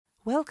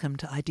Welcome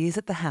to Ideas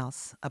at the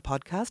House, a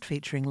podcast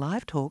featuring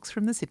live talks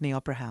from the Sydney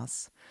Opera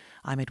House.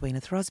 I'm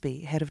Edwina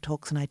Throsby, Head of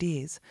Talks and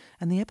Ideas,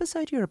 and the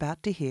episode you're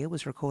about to hear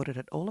was recorded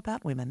at All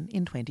About Women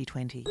in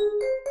 2020.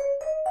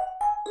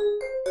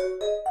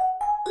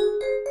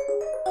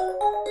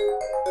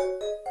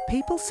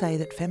 People say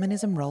that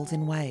feminism rolls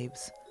in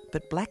waves,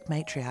 but black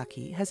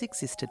matriarchy has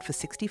existed for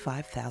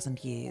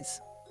 65,000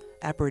 years.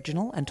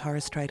 Aboriginal and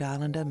Torres Strait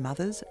Islander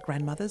mothers,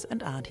 grandmothers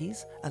and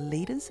aunties are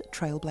leaders,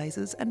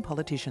 trailblazers and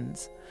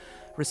politicians.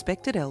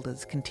 Respected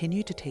elders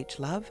continue to teach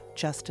love,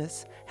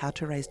 justice, how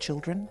to raise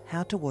children,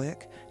 how to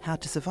work, how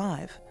to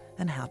survive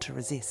and how to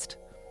resist.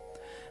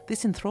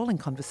 This enthralling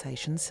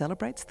conversation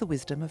celebrates the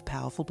wisdom of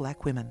powerful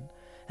black women,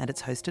 and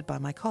it's hosted by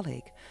my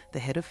colleague, the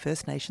Head of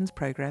First Nations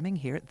Programming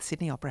here at the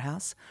Sydney Opera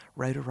House,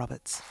 Rhoda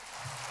Roberts.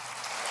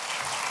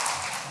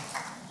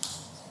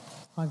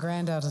 My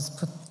granddaughter's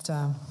put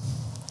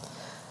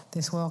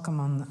this welcome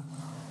on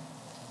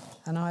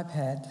an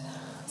iPad.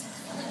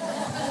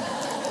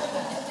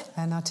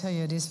 And I tell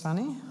you, it is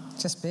funny.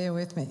 Just bear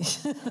with me.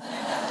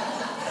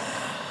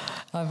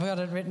 I've got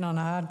it written on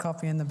a hard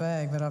copy in the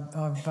bag, but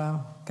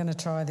I'm going to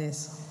try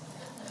this.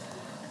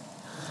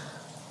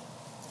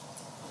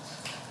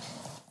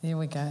 Here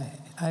we go.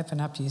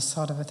 Open up, you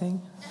sod of a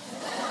thing.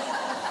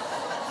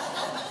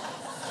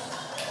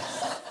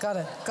 Got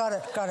it.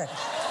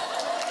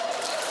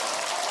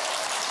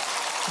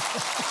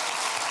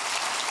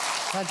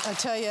 I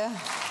tell you,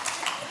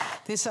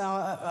 this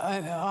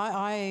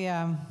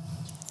I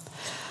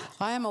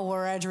am a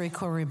Wiradjuri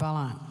Koori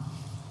Balang,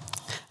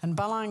 and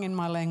Balang in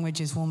my language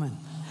is woman.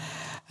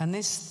 And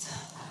this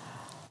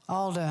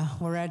older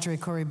Wiradjuri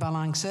Koori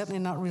Balang certainly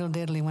not real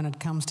deadly when it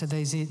comes to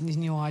these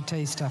new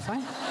IT stuff, eh?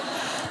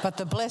 But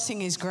the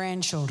blessing is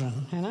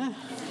grandchildren, you know.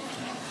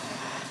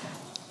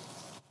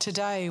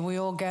 Today we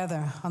all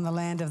gather on the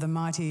land of the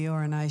mighty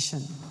Eora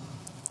Nation.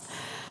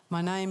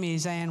 My name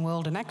is Anne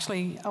Weldon.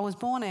 Actually, I was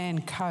born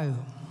Anne Coe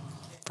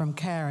from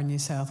Cowra, New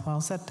South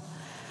Wales, that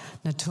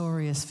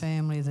notorious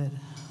family that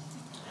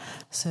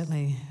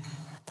certainly,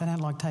 they don't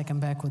like taking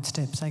backward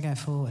steps, they go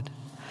forward.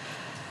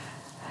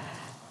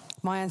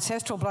 My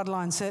ancestral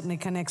bloodline certainly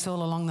connects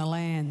all along the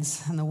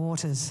lands and the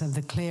waters of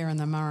the Clare and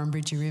the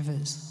Murrumbidgee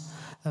rivers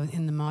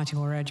in the mighty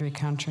Wiradjuri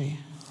country.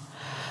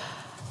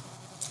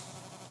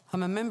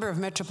 I'm a member of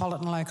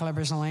Metropolitan Local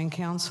Aboriginal Land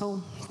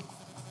Council,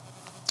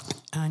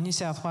 New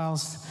South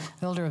Wales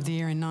Elder of the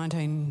Year in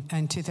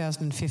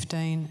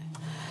 2015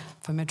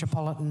 for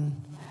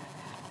Metropolitan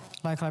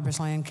Local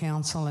Aboriginal Land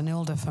Council, and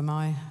Elder for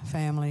my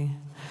family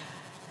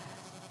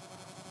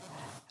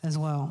as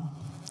well.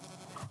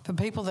 For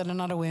people that are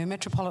not aware,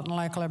 Metropolitan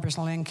Local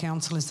Aboriginal Land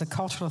Council is the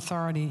cultural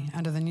authority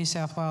under the New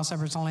South Wales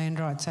Aboriginal Land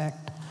Rights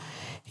Act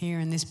here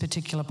in this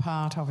particular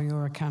part of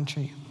Eora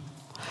country.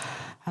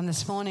 And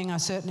this morning I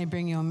certainly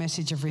bring you a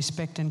message of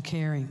respect and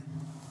caring.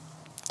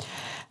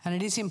 And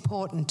it is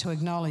important to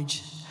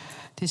acknowledge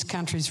this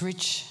country's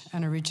rich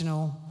and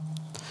original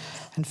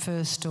and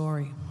first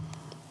story.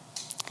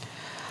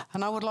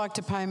 And I would like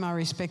to pay my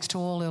respects to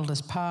all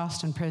elders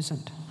past and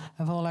present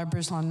of all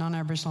Aboriginal and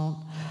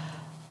non-Aboriginal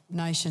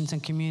nations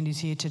and communities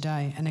here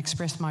today, and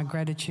express my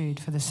gratitude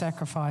for the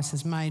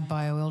sacrifices made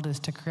by our elders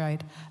to create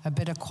a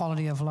better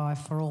quality of life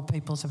for all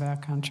peoples of our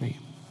country.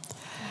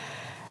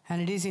 And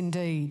it is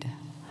indeed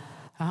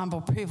a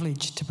humble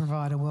privilege to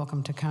provide a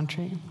welcome to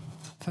country.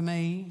 For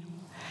me,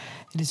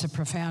 it is a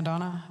profound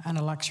honour and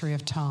a luxury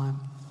of time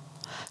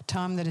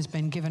that has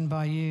been given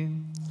by you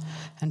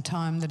and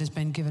time that has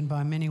been given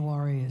by many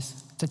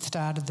warriors that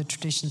started the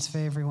traditions for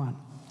everyone.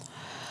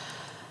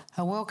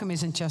 A welcome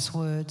isn't just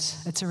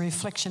words, it's a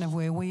reflection of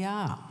where we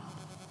are.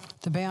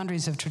 The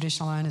boundaries of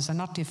traditional owners are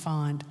not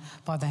defined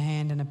by the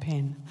hand and a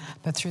pen,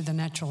 but through the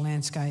natural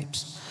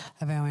landscapes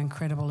of our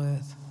incredible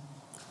earth.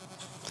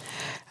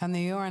 And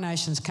the Eora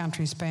Nation's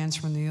country spans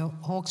from the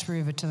Hawkesbury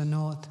River to the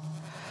north,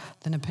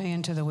 the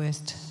Nepean to the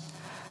west,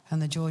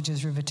 and the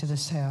Georges River to the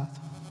south.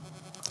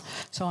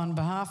 So on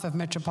behalf of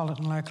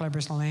Metropolitan Local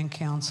Aboriginal Land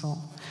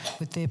Council,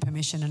 with their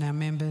permission and our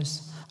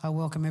members, I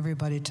welcome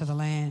everybody to the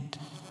land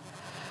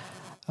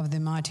of the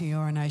mighty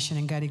Eora Nation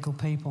and Gadigal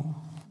people.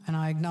 And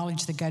I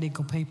acknowledge the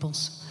Gadigal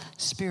people's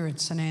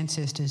spirits and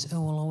ancestors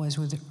who will always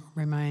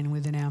remain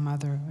within our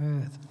Mother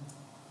Earth.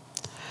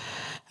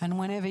 And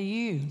whenever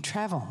you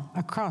travel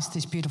across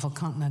this beautiful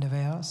continent of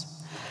ours,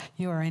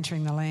 you are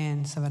entering the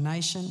lands of a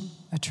nation,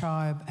 a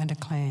tribe and a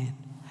clan.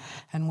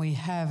 And we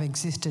have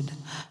existed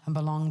and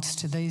belonged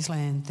to these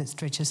lands that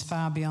stretches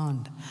far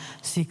beyond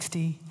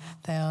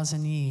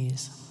 60,000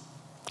 years.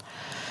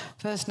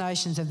 First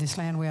Nations of this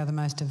land, we are the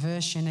most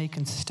diverse, unique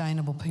and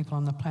sustainable people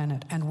on the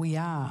planet, and we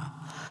are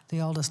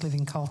the oldest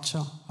living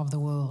culture of the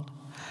world.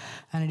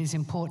 And it is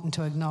important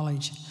to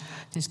acknowledge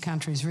this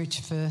country's rich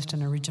first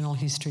and original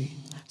history.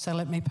 So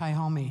let me pay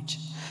homage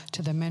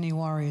to the many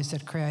warriors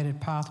that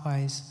created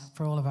pathways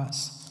for all of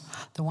us,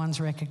 the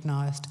ones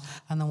recognised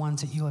and the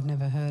ones that you have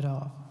never heard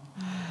of.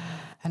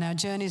 And our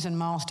journeys and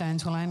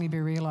milestones will only be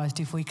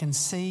realised if we can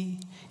see,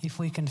 if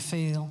we can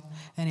feel,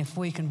 and if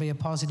we can be a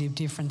positive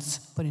difference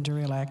put into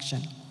real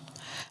action.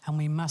 and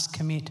we must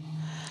commit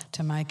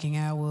to making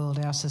our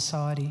world, our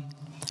society,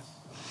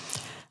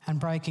 and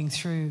breaking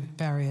through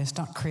barriers,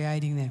 not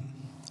creating them.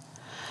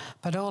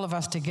 But all of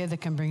us together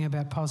can bring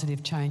about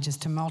positive changes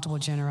to multiple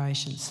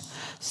generations,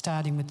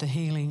 starting with the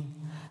healing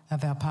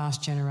of our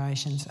past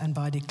generations and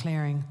by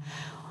declaring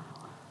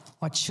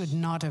what should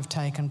not have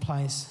taken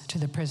place to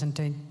the present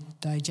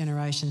day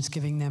generations,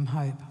 giving them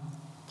hope.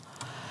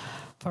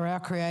 For our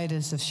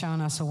creators have shown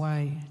us a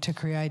way to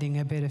creating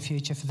a better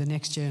future for the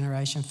next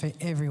generation, for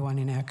everyone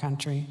in our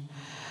country.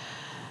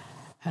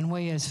 And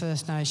we as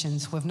First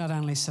Nations, we've not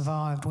only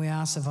survived, we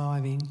are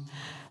surviving,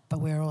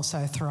 but we're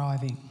also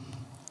thriving.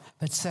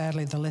 But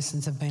sadly, the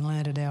lessons have been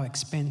learned at our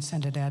expense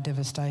and at our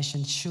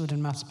devastation should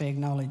and must be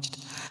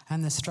acknowledged.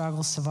 And the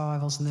struggles,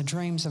 survivals and the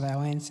dreams of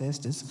our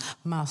ancestors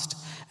must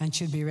and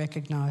should be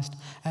recognised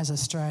as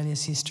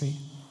Australia's history.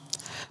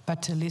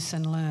 But to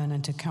listen, learn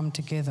and to come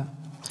together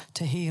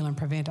to heal and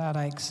prevent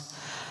heartaches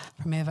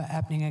from ever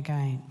happening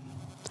again.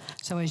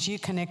 So as you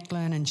connect,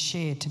 learn and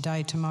share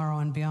today, tomorrow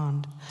and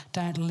beyond,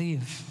 don't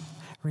live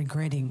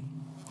regretting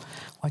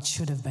what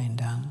should have been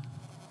done,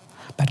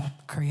 but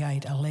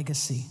create a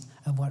legacy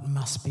of what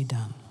must be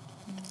done.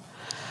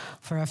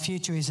 For our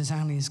future is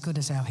only as good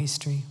as our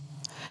history,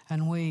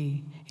 and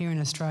we here in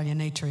Australia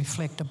need to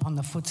reflect upon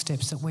the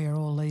footsteps that we are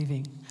all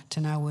leaving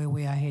to know where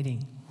we are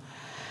heading,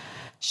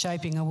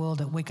 shaping a world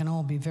that we can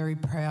all be very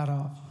proud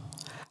of.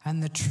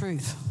 And the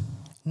truth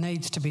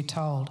needs to be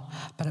told,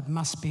 but it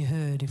must be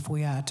heard if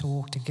we are to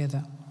walk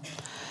together.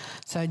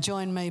 So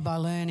join me by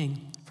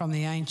learning from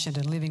the ancient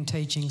and living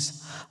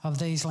teachings of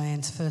these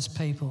lands' first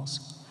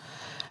peoples.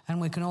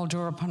 And we can all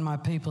draw upon my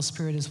people's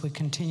spirit as we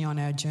continue on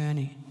our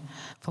journey,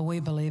 for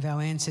we believe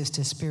our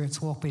ancestors'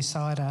 spirits walk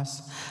beside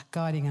us,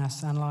 guiding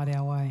us and light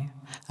our way.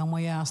 And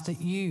we ask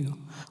that you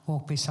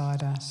walk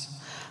beside us.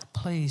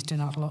 Please do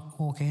not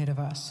walk ahead of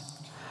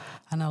us,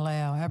 and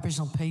allow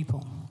Aboriginal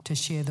people to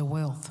share the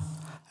wealth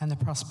and the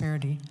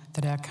prosperity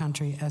that our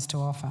country has to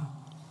offer.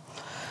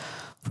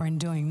 For in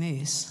doing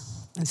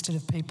this, instead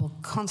of people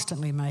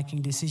constantly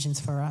making decisions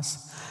for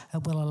us,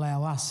 it will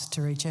allow us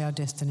to reach our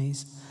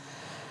destinies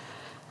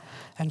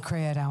and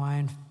create our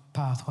own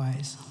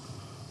pathways.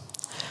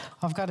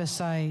 I've got to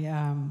say,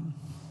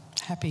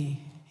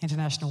 happy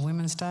International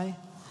Women's Day.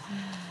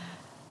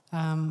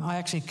 I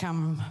actually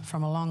come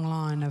from a long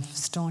line of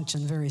staunch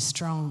and very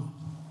strong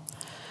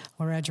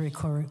Wiradjuri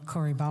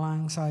Koori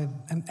Balang, so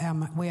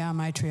we are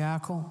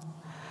matriarchal,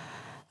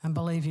 and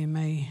believe you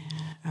me,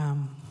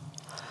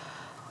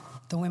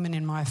 the women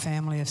in my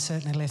family have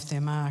certainly left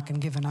their mark and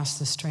given us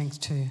the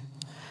strength to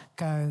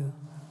go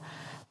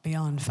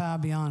beyond, far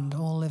beyond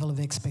all level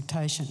of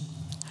expectation.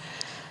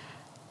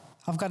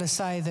 I've got to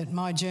say that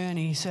my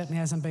journey certainly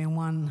hasn't been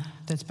one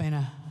that's been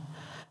a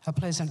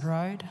pleasant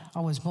road.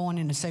 I was born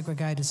in a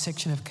segregated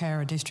section of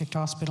Cowra District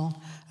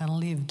Hospital and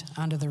lived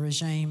under the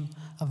regime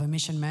of a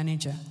mission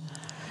manager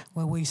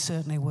where we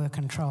certainly were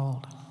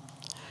controlled.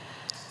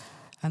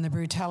 And the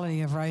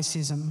brutality of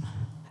racism,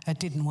 it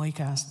didn't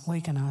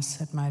weaken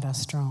us, it made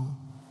us strong.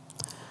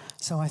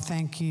 So I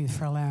thank you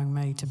for allowing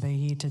me to be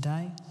here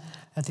today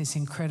at this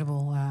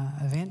incredible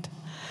event.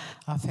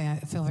 I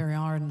feel very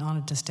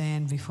honoured to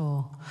stand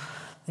before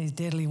these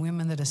deadly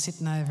women that are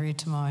sitting over here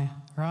to my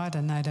right,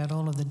 and no doubt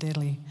all of the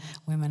deadly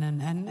women,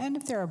 and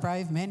if there are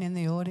brave men in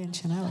the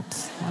audience, you know,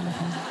 it's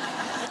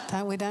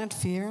wonderful. We don't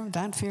fear them,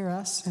 don't fear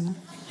us, you know.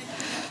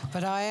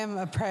 But I am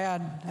a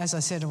proud, as I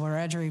said, a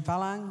Wiradjuri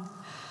Balang,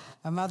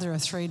 a mother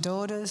of 3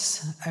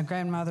 daughters, a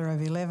grandmother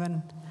of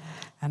 11,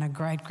 and a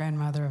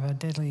great-grandmother of a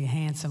deadly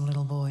handsome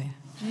little boy.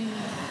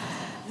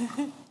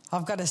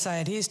 I've got to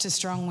say it, here's to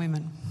strong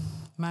women.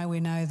 May we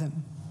know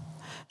them,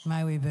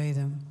 may we be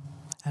them,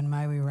 and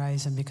may we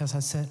raise them, because I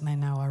certainly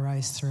know I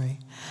raised 3.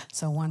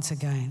 So once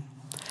again,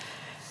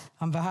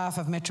 on behalf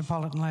of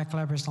Metropolitan Local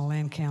Aboriginal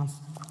Land Council,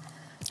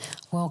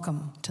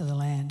 welcome to the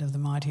land of the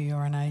mighty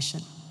Eora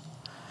Nation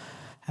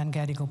and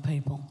Gadigal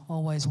people.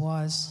 Always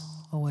was,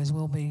 always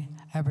will be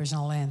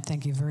Aboriginal land.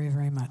 Thank you very,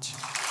 very much.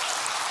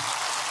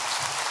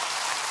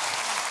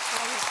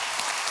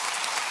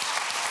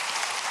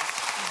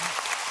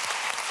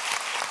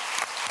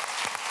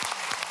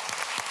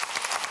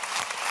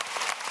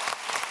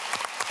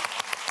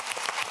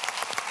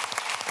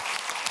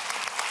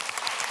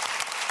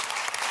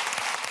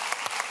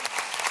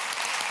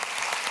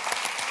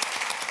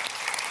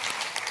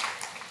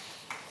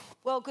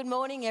 Well, good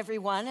morning,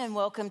 everyone, and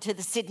welcome to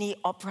the Sydney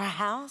Opera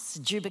House,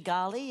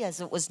 Jubagali,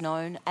 as it was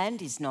known and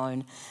is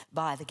known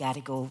by the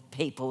Gadigal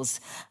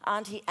peoples.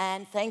 Auntie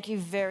Anne, thank you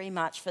very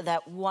much for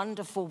that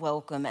wonderful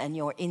welcome and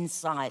your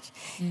insight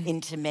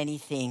into many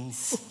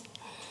things.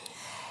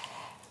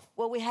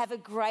 Well, we have a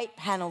great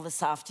panel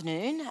this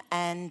afternoon,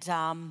 and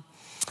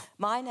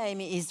my name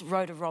is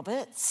Rhoda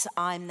Roberts.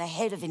 I'm the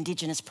head of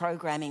Indigenous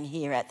programming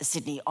here at the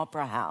Sydney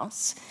Opera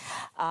House,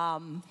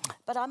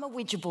 but I'm a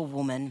Widjabul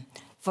woman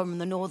from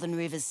the Northern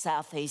Rivers,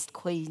 Southeast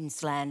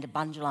Queensland,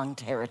 Bundjalung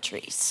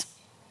territories.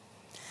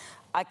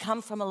 I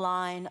come from a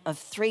line of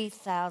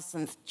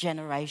 3,000th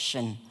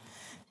generation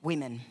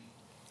women,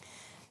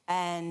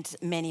 and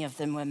many of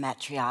them were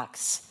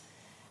matriarchs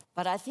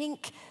But I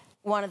think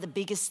one of the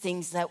biggest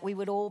things that we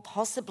would all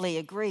possibly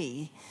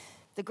agree,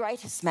 the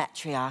greatest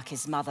matriarch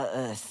is Mother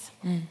Earth.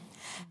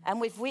 And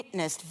we've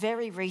witnessed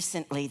very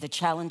recently the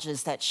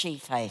challenges that she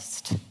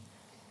faced.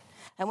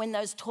 And when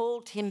those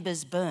tall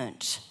timbers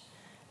burnt,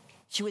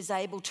 she was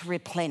able to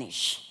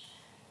replenish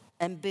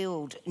and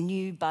build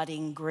new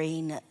budding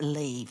green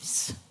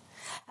leaves.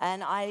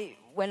 And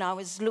when I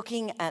was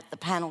looking at the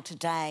panel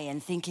today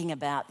and thinking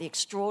about the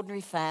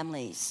extraordinary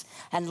families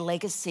and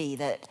legacy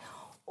that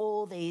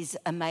all these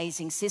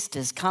amazing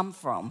sisters come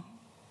from,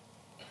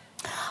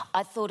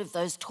 I thought of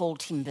those tall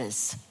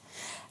timbers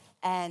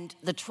and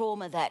the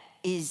trauma that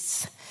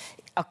is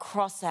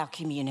across our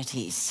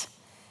communities.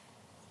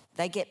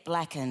 They get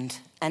blackened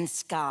and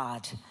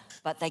scarred,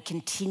 but they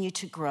continue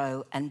to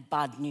grow and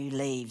bud new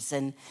leaves.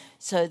 And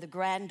so the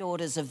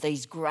granddaughters of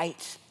these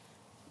great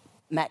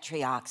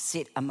matriarchs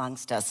sit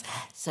amongst us.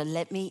 So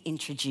let me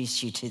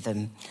introduce you to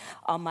them.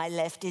 On my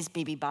left is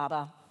Bibi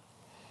Baba,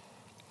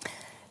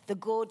 the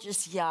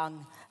gorgeous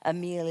young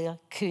Amelia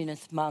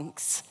Kunith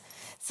Monks,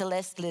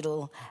 Celeste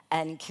Little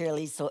and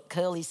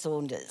Curly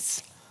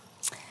Saunders.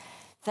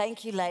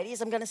 Thank you,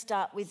 ladies. I'm going to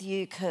start with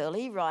you,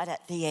 Curly, right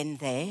at the end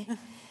there.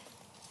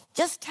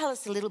 Just tell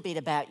us a little bit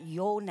about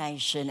your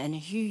nation and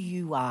who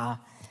you are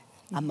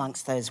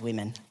amongst those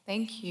women.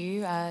 Thank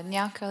you.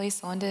 Nia Curly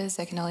Saunders,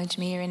 acknowledge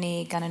me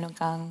ni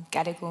Gananugang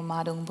Gadigal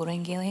Madung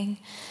Burungiling.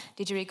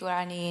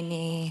 Didjurigurani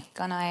ni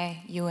Ganai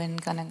Yuan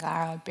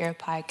Ganagara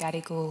Birapai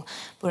Gadigal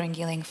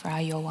Burungiling for our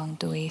Yowang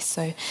Dui.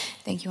 So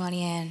thank you,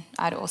 Auntie Anne.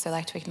 I'd also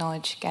like to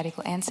acknowledge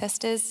Gadigal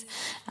ancestors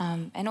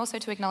and also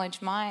to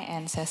acknowledge my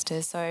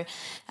ancestors. So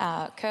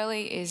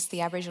Curly is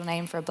the Aboriginal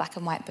name for a black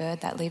and white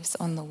bird that lives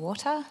on the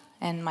water.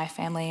 And my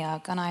family are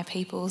Gunai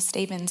people,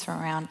 Stevens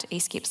from around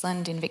East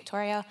Gippsland in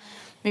Victoria,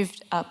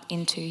 moved up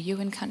into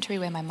Yuin country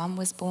where my mum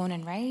was born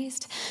and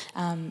raised.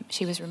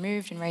 She was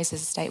removed and raised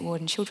as a state ward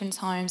in children's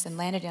homes and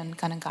landed in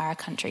Gunagara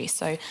country.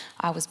 So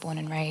I was born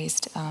and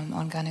raised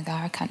on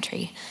Gunagara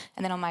country.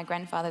 And then on my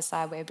grandfather's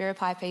side, we're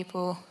Biripai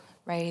people,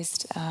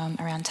 raised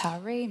around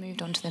Taree,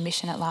 moved on to the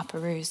mission at La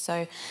Perouse.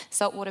 So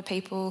saltwater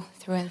people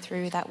through and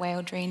through, that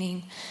whale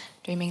dreaming,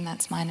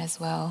 that's mine as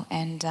well.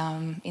 And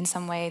in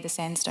some way, the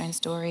sandstone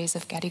stories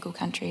of Gadigal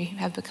country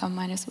have become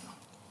mine as well.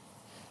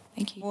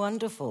 Thank you.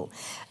 Wonderful.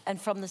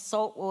 And from the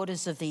salt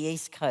waters of the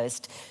East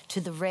Coast to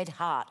the Red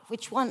Heart,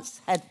 which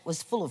once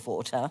was full of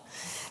water,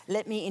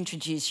 let me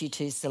introduce you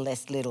to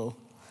Celeste Little.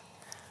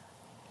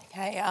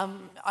 Okay,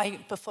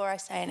 before I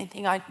say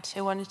anything, I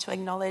too wanted to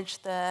acknowledge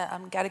the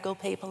Gadigal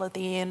people of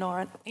the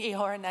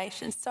Eora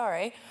Nation.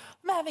 Sorry,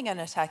 I'm having an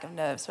attack of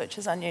nerves, which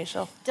is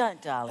unusual.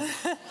 Don't, darling.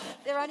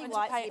 There are only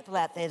white people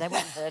out there, they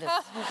won't hurt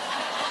us.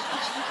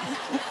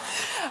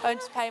 I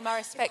want to pay my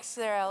respects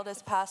to their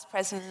elders, past,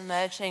 present and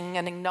emerging,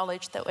 and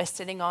acknowledge that we're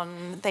sitting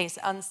on these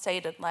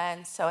unceded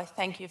lands. So I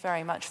thank you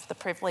very much for the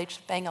privilege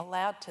of being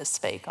allowed to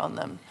speak on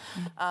them.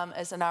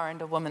 As an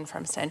Aranda woman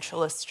from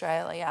Central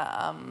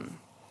Australia,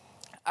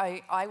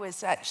 I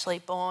was actually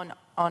born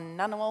on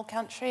Ngunnawal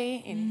country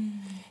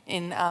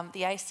in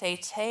the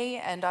ACT,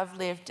 and I've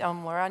lived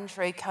on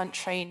Wurundjeri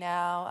country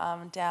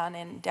now down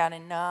in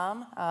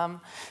Naarm,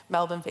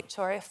 Melbourne,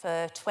 Victoria,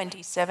 for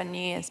 27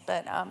 years.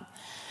 But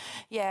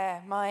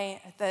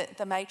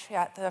the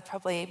matriarch that I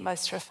probably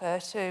most refer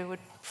to would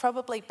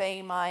probably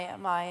be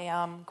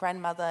my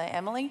grandmother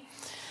Emily.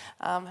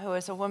 Who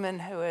was a woman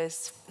who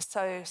was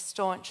so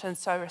staunch and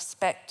so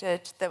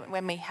respected that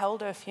when we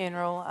held her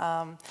funeral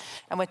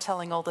and we're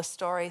telling all the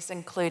stories,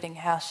 including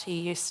how she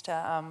used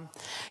to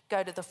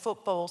go to the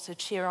football to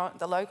cheer on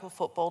the local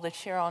football to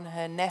cheer on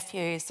her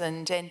nephews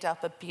and end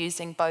up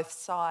abusing both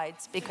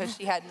sides because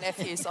she had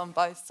nephews on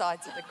both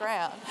sides of the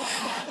ground.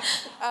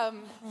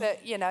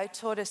 But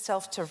taught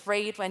herself to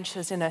read when she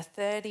was in her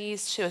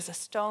 30s. She was a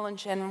stolen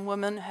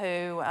gentlewoman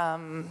who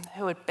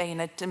had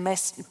been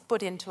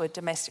put into a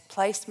domestic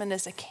placement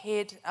as a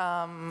kid.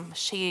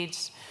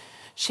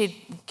 She'd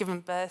given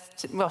birth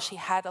to, she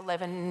had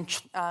 11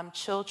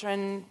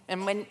 children,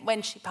 and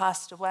when she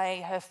passed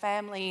away, her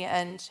family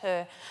and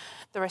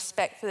the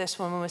respect for this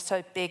woman was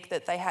so big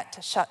that they had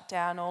to shut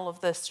down all of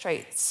the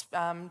streets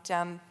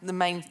down the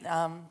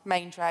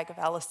main drag of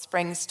Alice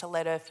Springs to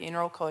let her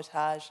funeral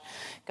cortege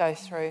go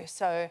through.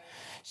 So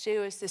she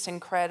was this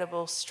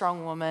incredible,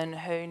 strong woman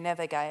who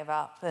never gave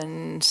up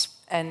and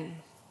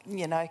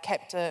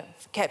kept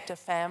a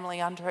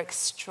family under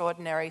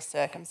extraordinary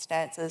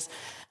circumstances,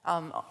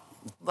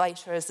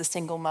 later as a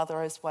single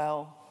mother as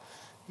well.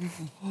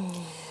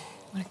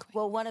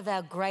 Well, one of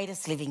our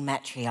greatest living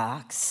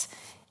matriarchs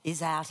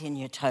is out in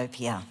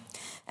Utopia,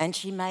 and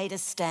she made a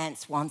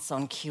stance once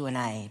on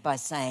Q&A by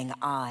saying,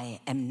 "I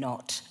am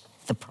not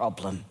the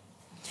problem."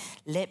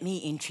 Let me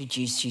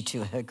introduce you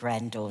to her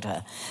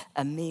granddaughter,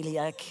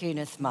 Amelia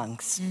Kunith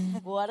Monks.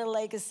 What a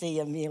legacy,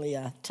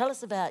 Amelia. Tell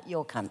us about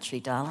your country,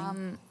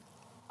 darling.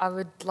 I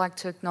would like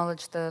to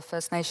acknowledge the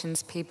First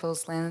Nations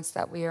people's lands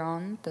that we are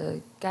on,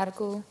 the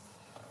Gadigal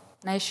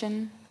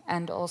Nation,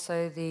 and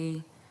also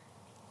the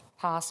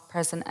past,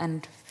 present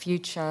and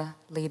future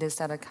leaders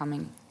that are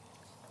coming.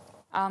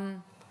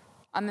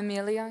 I'm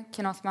Amelia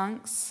Kinoth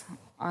Monks.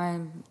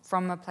 I'm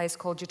from a place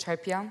called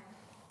Utopia,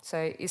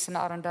 so Eastern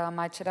Aranda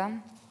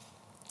Maichira.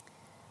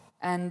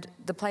 And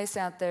the place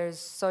out there is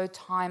so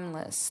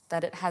timeless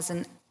that it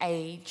hasn't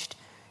aged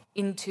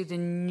into the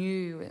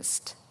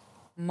newest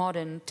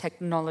modern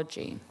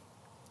technology.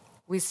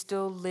 We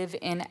still live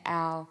in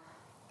our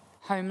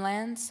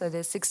homelands, so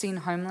there's 16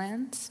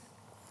 homelands.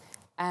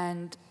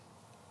 And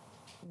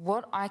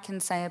what I can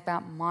say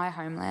about my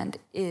homeland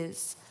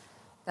is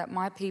that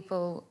my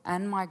people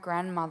and my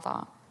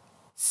grandmother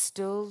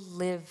still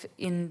live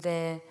in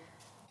their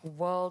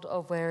world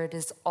of where it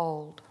is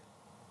old.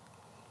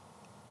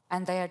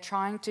 And they are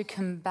trying to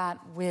combat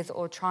with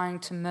or trying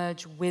to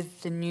merge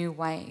with the new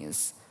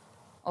ways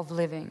of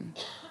living.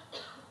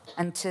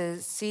 And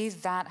to see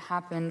that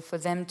happen, for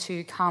them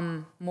to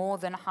come more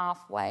than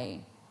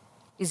halfway,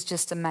 is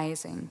just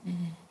amazing,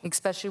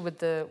 especially with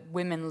the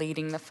women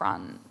leading the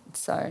front.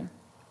 So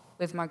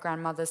with my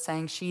grandmother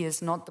saying she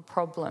is not the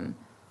problem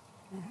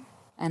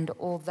and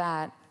all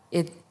that,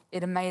 it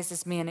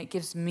amazes me, and it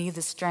gives me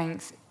the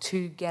strength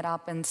to get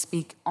up and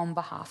speak on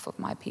behalf of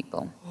my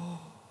people.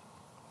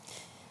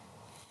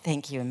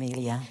 Thank you,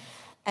 Amelia.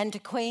 And to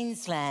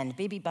Queensland,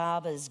 Bibi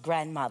Barber's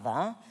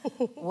grandmother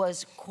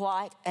was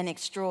quite an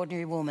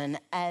extraordinary woman,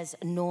 as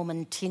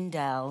Norman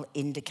Tyndale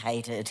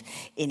indicated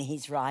in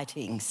his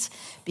writings.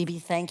 Bibi,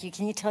 thank you.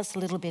 Can you tell us a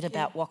little bit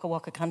about Waka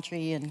Waka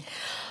country? And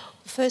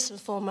first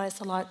and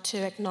foremost, I'd like to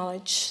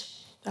acknowledge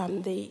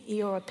the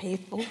Eora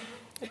people,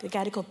 the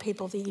Gadigal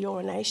people of the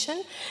Eora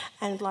Nation,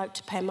 and I'd like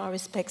to pay my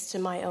respects to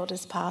my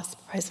elders past,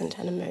 present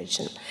and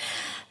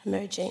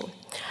emerging.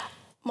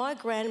 My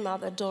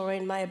grandmother,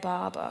 Doreen May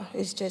Barber,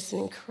 is just an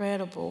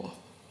incredible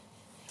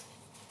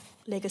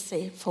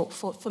legacy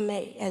for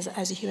me as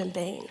a human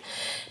being,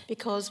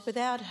 because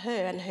without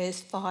her and her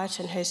fight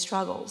and her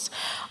struggles,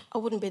 I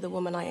wouldn't be the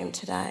woman I am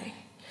today.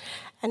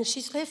 And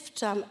she's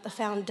left a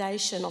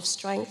foundation of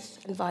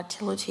strength and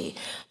vitality,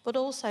 but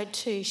also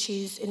too,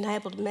 she's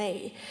enabled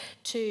me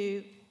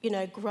to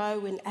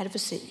grow in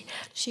adversity.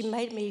 She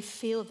made me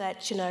feel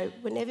that,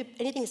 whenever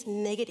anything's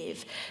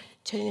negative,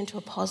 turn it into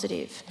a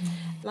positive.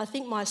 And I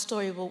think my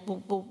story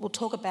will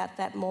talk about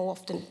that more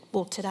often,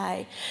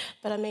 today.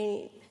 But I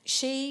mean,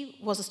 she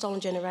was a stolen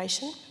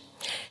generation.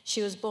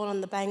 She was born on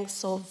the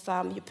banks of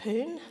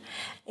Yeppoon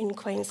in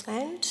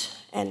Queensland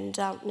and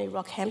near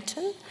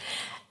Rockhampton.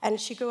 And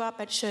she grew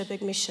up at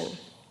Cherbourg Mission.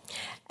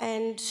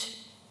 And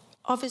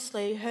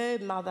obviously her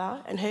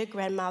mother and her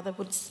grandmother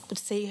would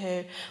see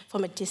her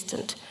from a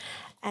distance.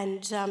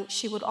 And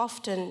she would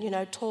often,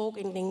 talk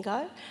in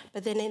lingo,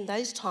 but then in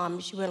those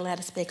times you weren't allowed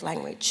to speak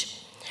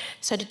language.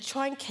 So to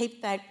try and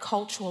keep that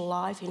culture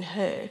alive in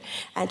her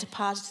and to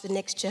pass it to the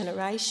next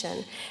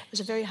generation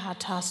was a very hard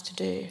task to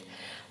do.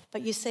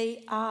 But you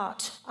see,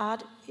 art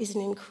is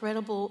an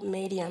incredible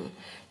medium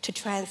to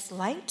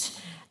translate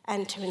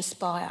and to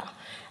inspire.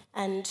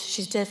 And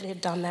she's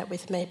definitely done that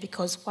with me,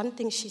 because one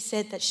thing she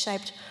said that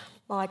shaped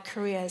my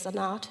career as an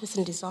artist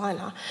and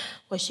designer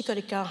was you got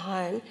to go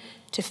home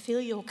to feel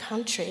your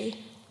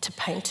country, to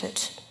paint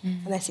it.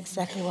 And that's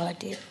exactly what I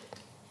did.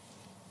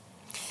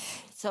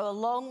 So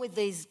along with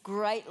these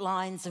great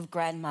lines of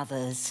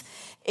grandmothers,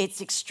 it's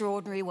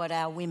extraordinary what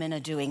our women are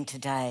doing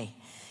today.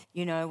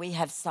 We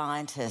have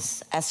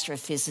scientists,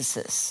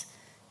 astrophysicists,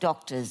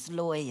 doctors,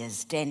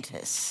 lawyers,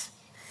 dentists.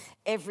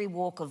 Every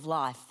walk of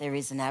life there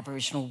is an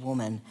Aboriginal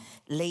woman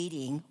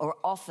leading, or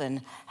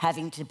often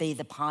having to be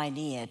the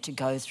pioneer to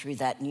go through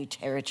that new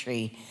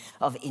territory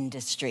of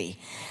industry.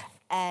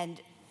 And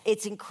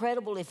it's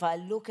incredible if I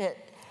look at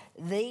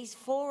these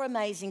four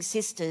amazing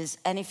sisters,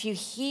 and if you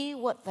hear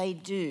what they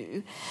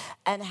do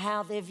and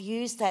how they've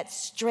used that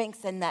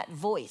strength and that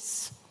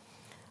voice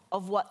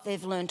of what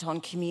they've learnt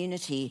on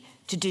community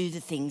to do the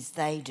things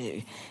they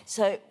do.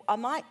 So I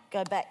might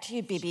go back to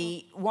you,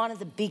 Bibi. One of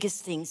the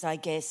biggest things, I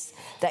guess,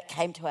 that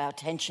came to our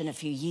attention a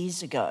few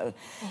years ago,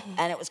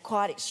 and it was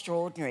quite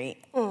extraordinary,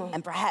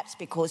 and perhaps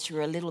because you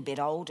were a little bit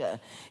older,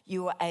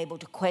 you were able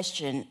to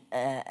question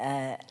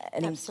an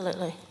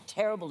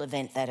terrible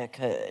event that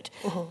occurred.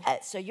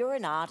 So you're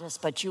an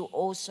artist, but you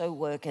also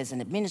work as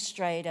an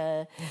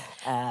administrator.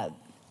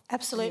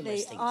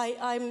 Absolutely.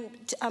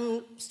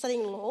 I'm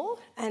studying law,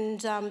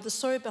 and the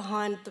story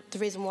behind the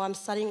reason why I'm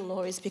studying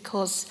law is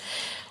because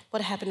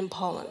what happened in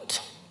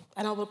Poland,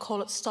 and I will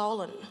call it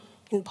stolen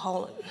in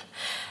Poland.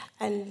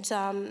 And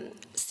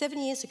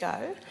 7 years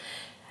ago,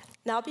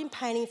 now I've been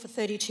painting for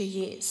 32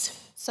 years.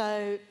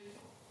 So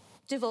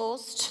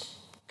divorced,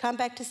 come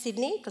back to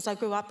Sydney, because I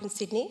grew up in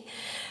Sydney,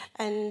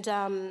 and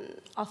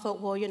I thought,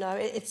 well,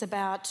 it's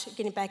about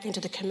getting back into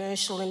the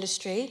commercial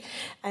industry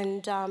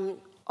and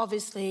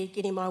obviously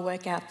getting my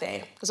work out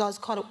there, because I was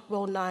quite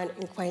well known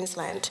in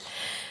Queensland.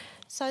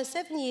 So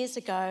 7 years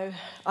ago,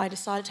 I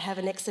decided to have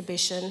an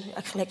exhibition,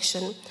 a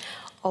collection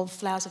of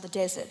flowers of the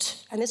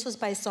desert. And this was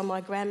based on my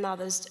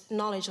grandmother's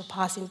knowledge of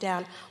passing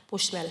down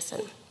bush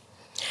medicine.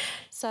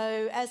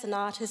 So as an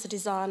artist, a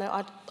designer,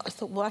 I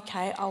thought, well,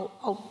 okay,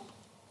 I'll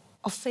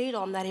I'll feed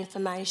on that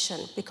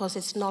information because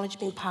it's knowledge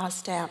being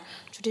passed down,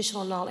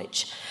 traditional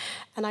knowledge.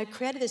 And I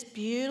created this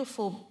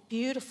beautiful,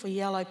 beautiful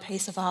yellow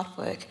piece of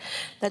artwork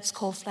that's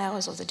called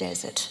Flowers of the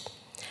Desert.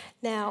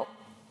 Now,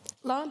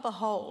 lo and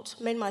behold,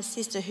 me and my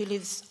sister, who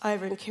lives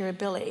over in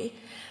Kirribilli,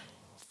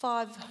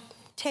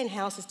 10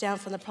 houses down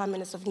from the Prime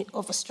Minister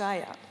of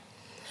Australia,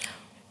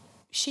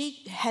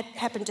 she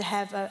happened to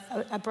have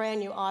a brand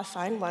new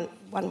iPhone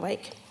one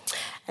week.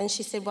 And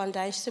she said one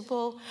day, she said,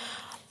 well,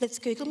 let's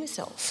Google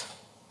myself.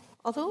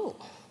 I thought,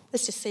 oh,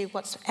 let's just see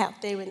what's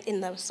out there in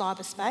the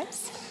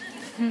cyberspace,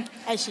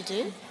 as you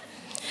do.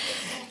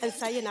 And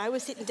so, we're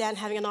sitting down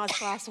having a nice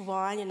glass of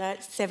wine,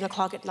 at 7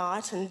 o'clock at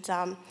night, and she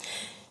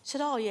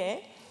said, oh, yeah,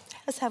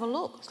 let's have a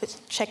look.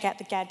 Let's check out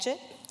the gadget.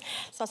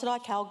 So I said,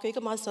 okay, I'll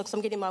Google myself because I'm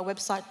getting my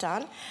website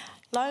done.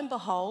 Lo and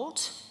behold,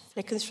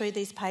 flicking through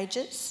these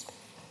pages,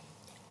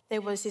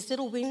 there was this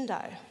little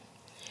window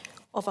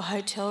of a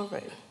hotel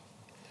room.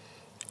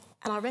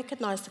 And I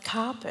recognised the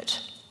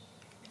carpet.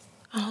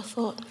 And I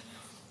thought,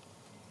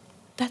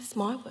 that's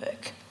my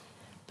work.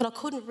 But I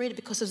couldn't read it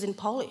because it was in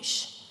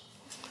Polish.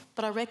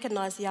 But I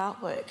recognised the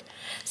artwork.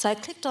 So I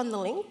clicked on the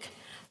link,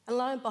 and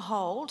lo and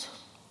behold,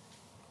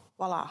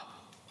 voila,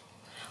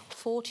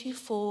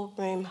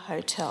 44-room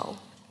hotel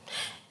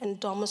in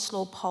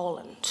Domyśl,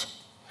 Poland.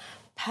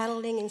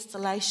 Panelling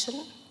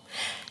installation,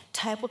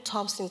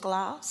 tabletops in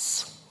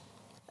glass.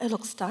 It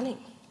looks stunning.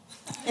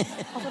 I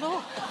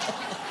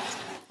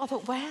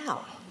thought,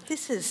 wow,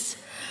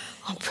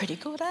 I'm pretty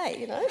good,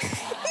 eh,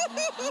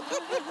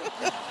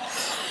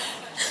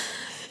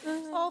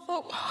 I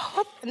thought,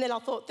 what? And then I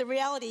thought the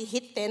reality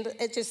hit then,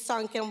 it just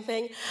sunk in. I'm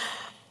thinking,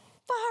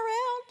 far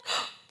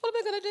out, what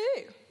am I going to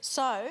do?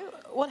 So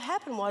what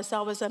happened was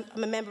I'm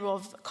a member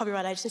of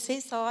Copyright Agency,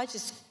 so I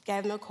just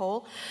gave them a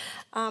call.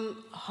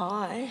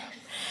 Hi,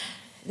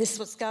 this is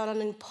what's going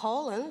on in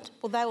Poland.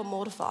 Well, they were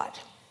mortified.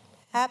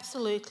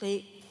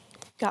 Absolutely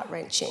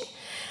gut-wrenching.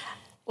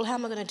 Well, how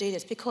am I going to do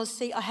this? Because,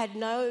 see, I had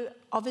no,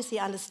 obviously,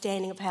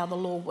 understanding of how the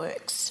law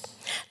works,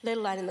 let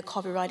alone in the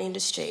copyright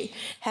industry.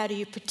 How do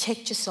you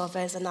protect yourself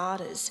as an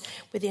artist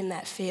within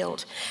that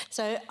field?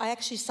 So I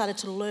actually started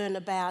to learn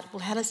about,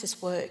 well, how does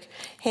this work?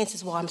 Hence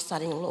is why I'm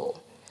studying law.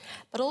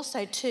 But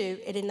also, too,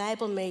 it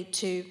enabled me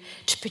to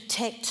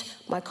protect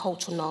my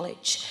cultural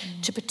knowledge,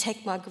 to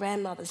protect my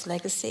grandmother's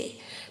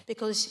legacy,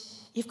 because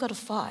you've got to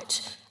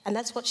fight. And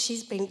that's what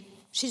she's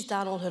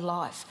done all her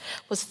life,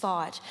 was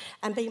fight.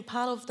 And being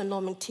part of the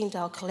Norman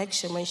Tyndale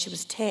collection when she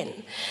was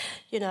 10,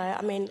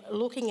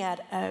 looking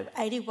at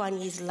 81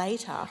 years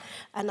later,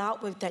 an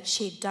artwork that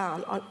she'd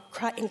done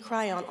in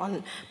crayon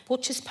on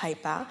butcher's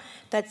paper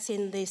that's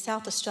in the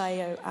South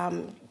Australia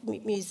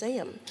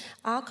Museum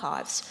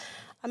archives.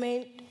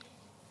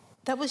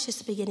 That was just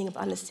the beginning of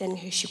understanding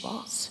who she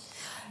was.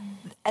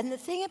 And the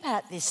thing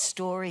about this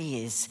story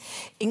is,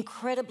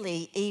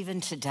 incredibly, even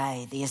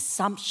today, the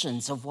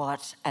assumptions of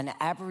what an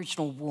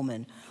Aboriginal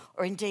woman,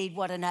 or indeed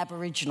what an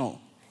Aboriginal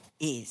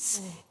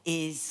is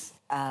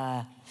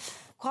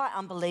quite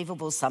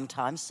unbelievable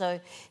sometimes.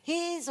 So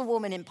here's a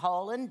woman in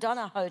Poland, done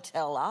a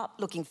hotel up,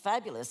 looking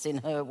fabulous in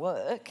her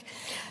work.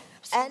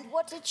 And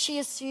what did she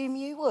assume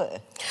you were?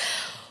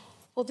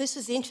 Well, this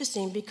is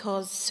interesting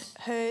because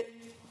her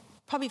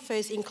probably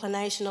first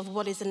inclination of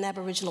what is an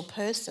Aboriginal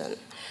person,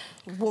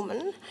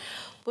 woman,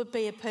 would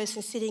be a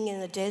person sitting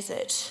in the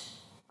desert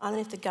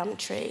underneath the gum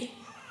tree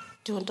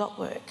doing dot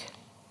work,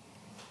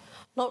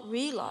 not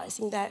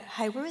realising that,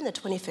 hey, we're in the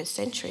 21st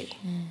century.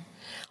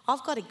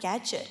 I've got a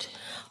gadget,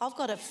 I've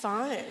got a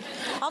phone,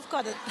 I've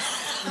got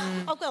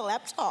a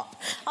laptop,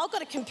 I've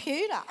got a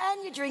computer.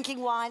 And you're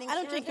drinking wine in Kirribilli. And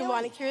I'm drinking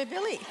wine in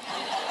Kirribilli.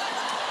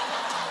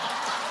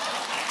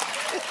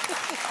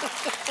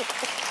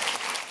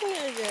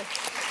 Yeah.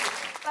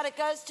 But it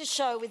goes to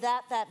show,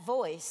 without that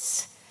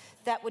voice,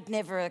 that would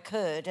never have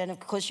occurred. And,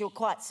 of course, you're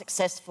quite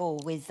successful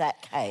with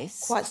that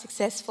case. Quite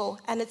successful.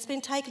 And it's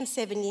been taken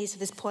 7 years to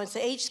this point. So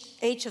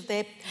each of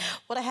their...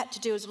 What I had to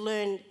do is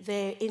learn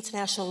their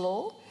international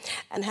law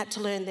and had to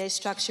learn their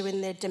structure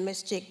in their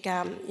domestic,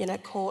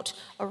 court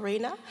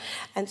arena.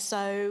 And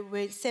so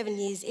we're 7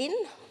 years in.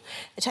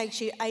 It takes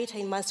you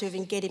 18 months to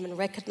even get him and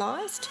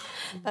recognised.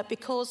 But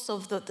because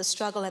of the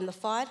struggle and the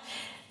fight,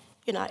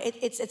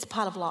 it's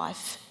part of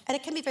life. And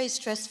it can be very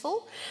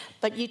stressful,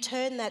 but you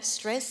turn that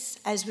stress,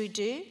 as we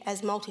do,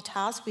 as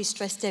multitask, we're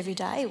stressed every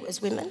day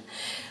as women,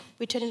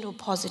 we turn into a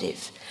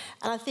positive.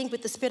 And I think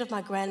with the spirit of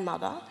my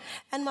grandmother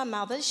and my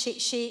mother,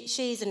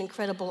 she's an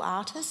incredible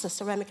artist, a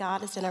ceramic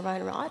artist in her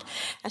own right,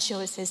 and she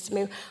always says to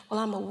me, well,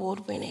 I'm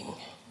award-winning.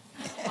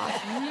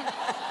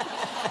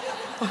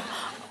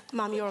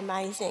 Mum, you're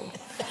amazing.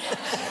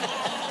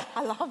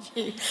 I love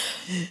you.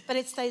 But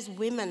it's those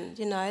women,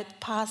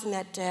 passing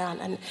that down.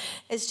 And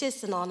it's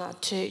just an honour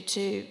to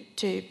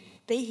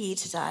be here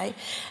today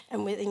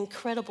and with an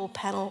incredible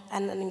panel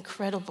and an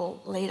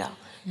incredible leader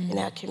in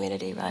our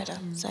community, Rhoda.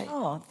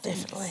 So,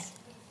 definitely.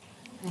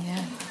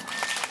 Yeah.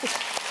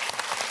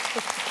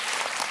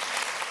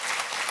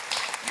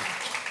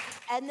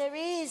 And there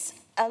is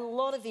a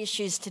lot of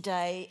issues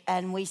today,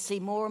 and we see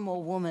more and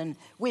more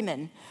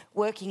women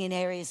working in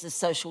areas of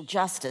social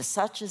justice,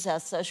 such as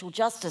our Social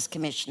Justice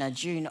Commissioner,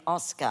 June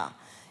Oscar.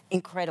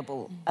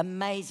 Incredible,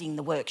 amazing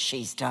the work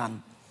she's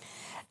done.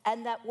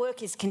 And that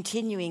work is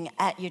continuing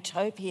at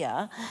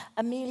Utopia.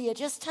 Amelia,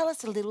 just tell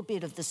us a little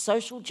bit of the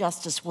social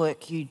justice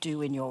work you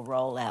do in your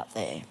role out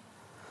there.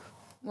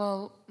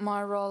 Well,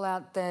 my role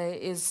out there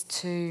is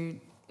to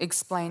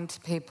explain to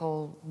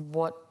people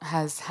what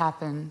has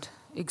happened,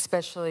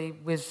 especially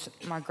with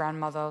my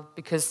grandmother,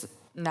 because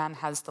Nan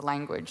has the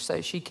language,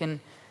 so she can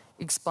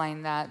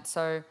explain that.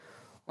 So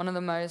one of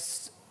the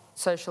most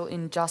social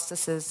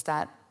injustices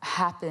that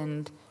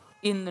happened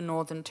in the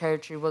Northern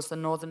Territory was the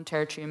Northern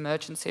Territory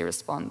Emergency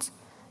Response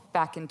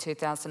back in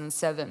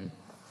 2007.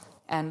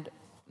 And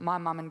my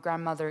mum and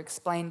grandmother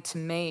explained to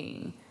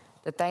me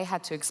that they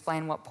had to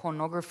explain what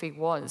pornography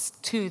was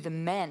to the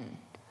men.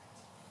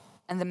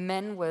 And the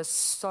men were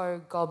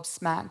so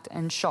gobsmacked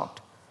and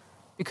shocked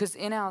because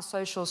in our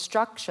social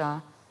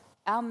structure,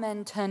 our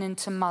men turn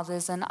into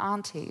mothers and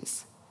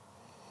aunties.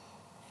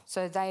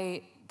 So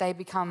they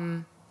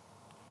become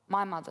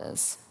my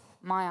mothers,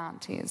 my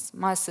aunties,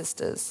 my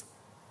sisters.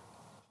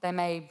 They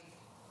may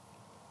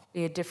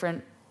be a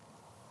different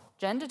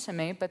gender to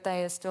me, but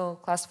they are still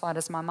classified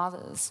as my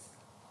mothers.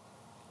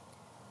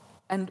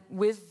 And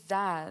with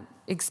that,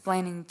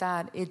 explaining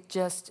that,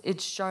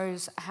 it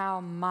shows how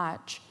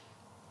much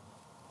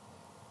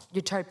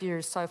Utopia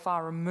is so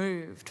far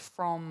removed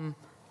from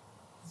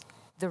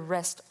the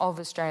rest of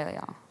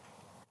Australia.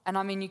 And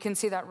I mean, you can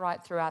see that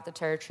right throughout the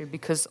Territory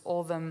because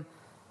all them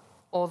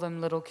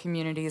little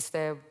communities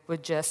there were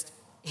just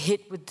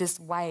hit with this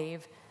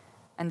wave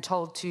and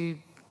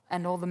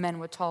and all the men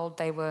were told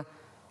they were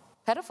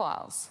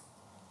pedophiles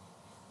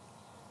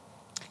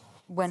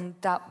when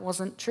that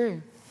wasn't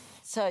true.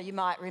 So you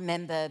might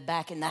remember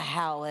back in the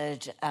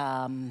Howard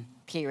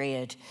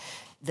period,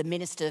 the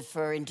Minister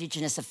for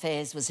Indigenous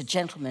Affairs was a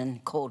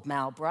gentleman called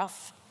Mal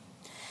Brough,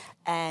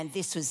 and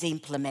this was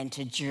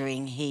implemented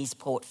during his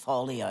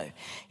portfolio.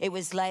 It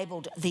was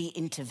labelled the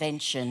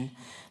intervention,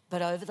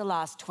 but over the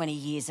last 20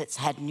 years it's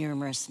had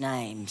numerous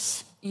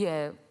names.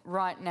 Yeah,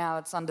 right now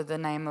it's under the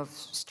name of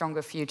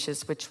Stronger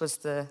Futures, which was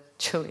the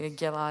Julia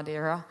Gillard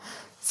era.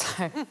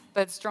 So,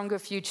 but Stronger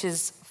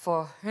Futures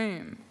for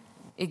whom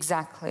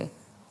exactly?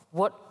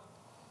 What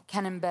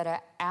can embetter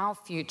our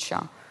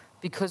future?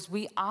 Because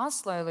we are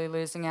slowly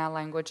losing our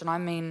language. And I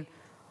mean,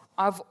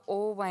 I've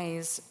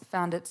always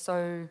found it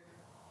so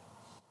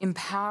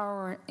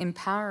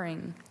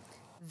empowering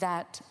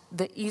that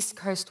the East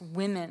Coast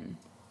women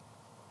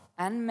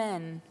and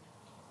men,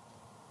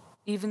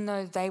 even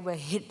though they were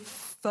hit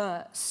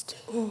first,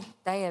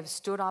 they have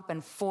stood up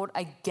and fought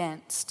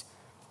against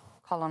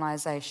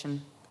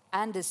colonisation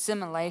and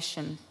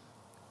assimilation.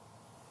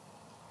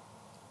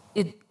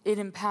 It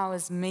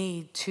empowers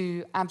me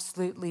to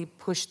absolutely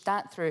push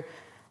that through.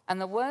 And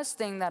the worst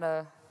thing that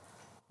a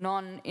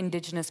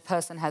non-Indigenous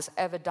person has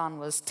ever done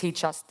was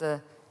teach us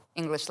the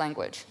English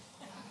language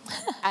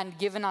and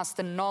given us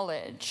the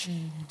knowledge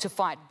to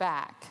fight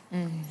back.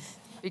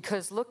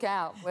 Because look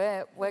out,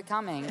 we're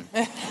coming.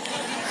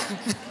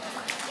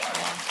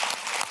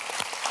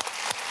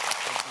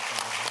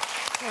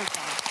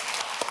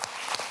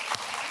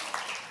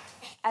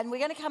 And we're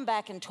going to come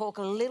back and talk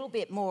a little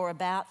bit more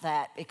about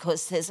that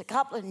because there's a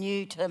couple of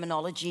new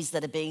terminologies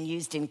that are being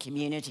used in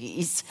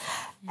communities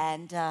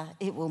and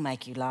it will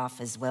make you laugh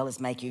as well as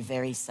make you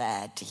very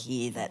sad to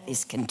hear that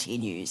this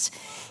continues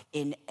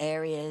in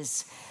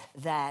areas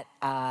that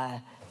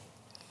are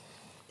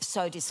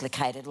so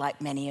dislocated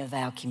like many of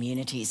our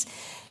communities.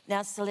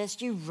 Now,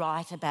 Celeste, you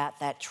write about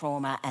that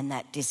trauma and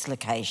that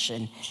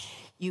dislocation.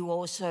 You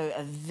also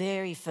are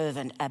very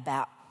fervent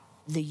about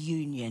the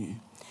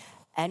union.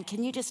 And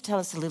can you just tell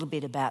us a little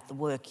bit about the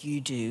work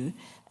you do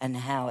and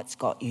how it's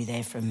got you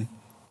there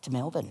to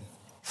Melbourne?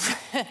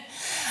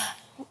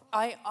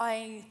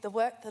 The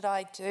work that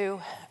I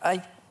do,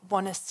 I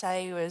want to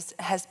say,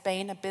 has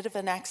been a bit of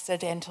an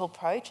accidental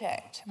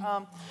project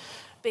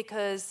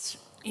because,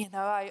 you know,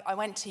 I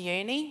went to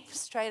uni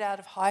straight out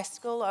of high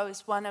school. I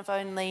was one of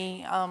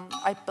only,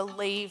 I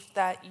believe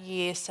that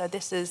year, so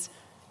this is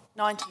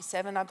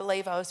 97, I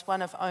believe I was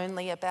one of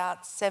only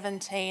about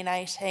 17,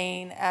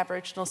 18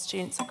 Aboriginal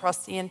students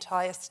across the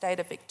entire state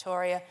of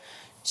Victoria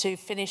to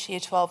finish Year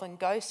 12 and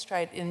go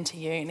straight into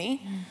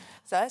uni.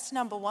 So that's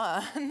number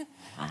one.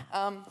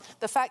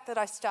 The fact that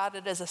I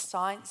started as a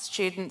science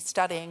student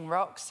studying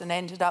rocks and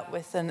ended up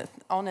with an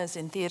honours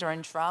in theatre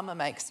and drama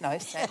makes no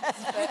sense.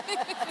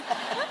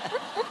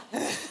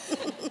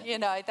 You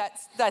know,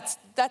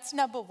 that's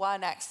number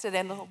one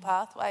accidental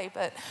pathway.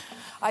 But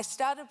I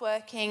started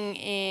working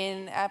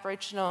in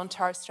Aboriginal and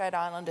Torres Strait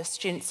Islander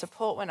student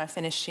support when I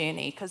finished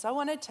uni because I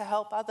wanted to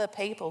help other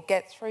people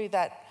get through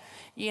that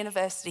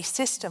university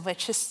system,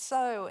 which is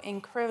so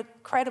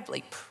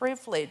incredibly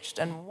privileged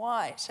and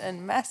white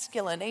and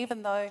masculine.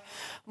 Even though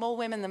more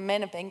women than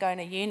men have been going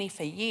to uni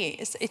for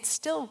years, it's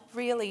still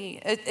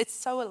really, it's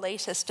so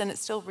elitist and it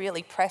still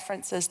really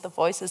preferences the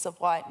voices of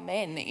white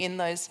men in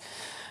those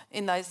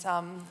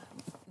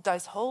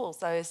those halls,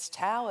 those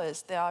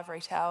towers, the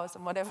ivory towers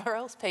and whatever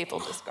else people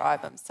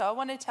describe them. So I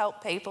wanted to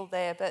help people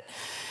there, but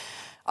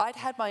I'd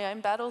had my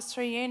own battles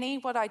through uni.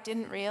 What I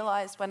didn't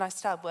realise when I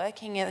started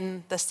working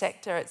in the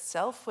sector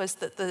itself was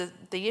that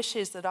the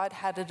issues that I'd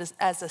had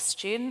as a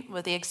student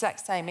were the exact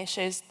same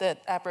issues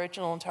that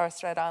Aboriginal and Torres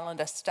Strait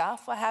Islander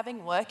staff were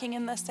having working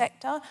in the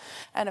sector.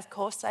 And of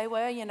course they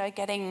were,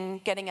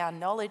 getting our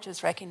knowledge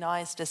as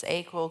recognised as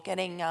equal,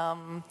 getting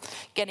our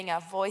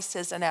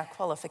voices and our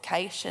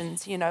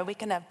qualifications. We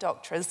can have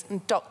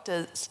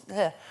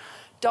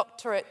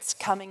doctorates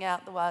coming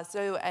out the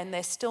wazoo, and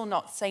they're still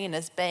not seen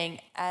as being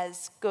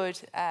as good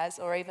as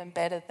or even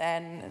better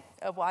than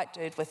a white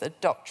dude with a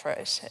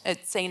doctorate.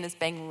 It's seen as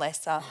being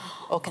lesser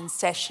or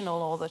concessional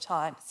all the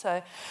time.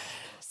 So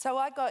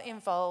I got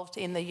involved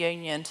in the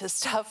union to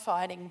start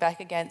fighting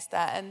back against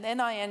that, and then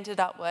I ended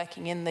up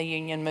working in the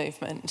union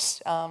movement.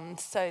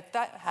 So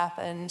that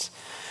happened.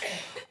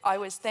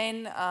 One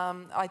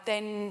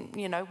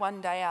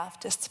day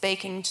after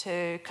speaking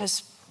to,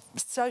 because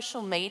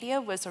social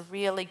media was a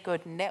really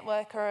good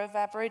networker of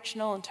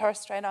Aboriginal and Torres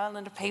Strait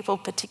Islander people,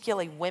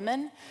 particularly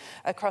women,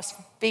 across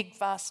big,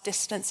 vast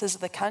distances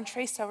of the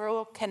country. So we're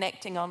all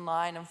connecting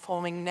online and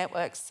forming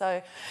networks.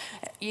 So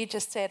you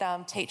just said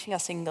teaching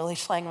us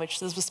English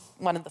language. This was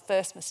one of the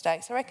first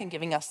mistakes. I reckon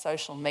giving us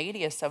social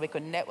media so we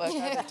could network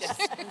over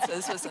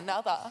distances was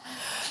another.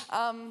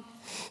 I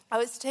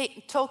was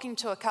talking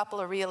to a couple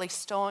of really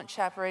staunch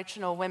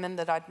Aboriginal women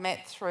that I'd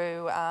met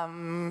through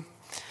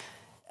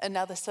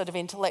another sort of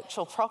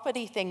intellectual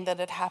property thing that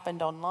had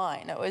happened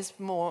online. It was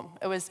more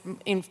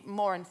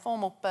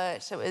informal,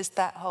 but it was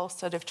that whole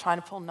sort of trying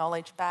to pull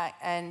knowledge back.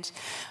 And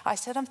I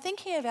said, I'm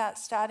thinking about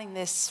starting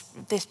this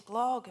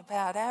blog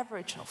about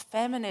Aboriginal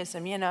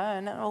feminism,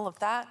 and all of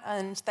that.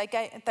 And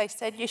they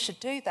said, you should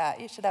do that.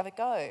 You should have a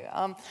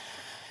go.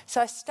 So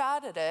I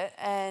started it,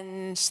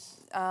 and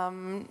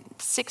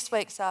 6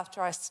 weeks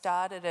after I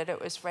started it,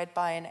 it was read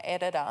by an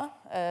editor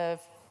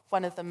of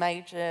one of the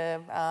major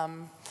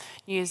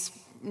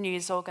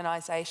news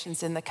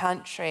organisations in the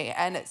country,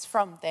 and it's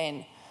from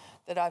then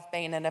that I've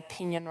been an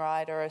opinion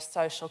writer, a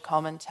social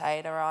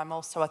commentator. I'm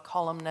also a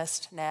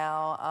columnist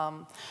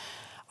now.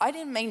 I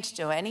didn't mean to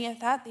do any of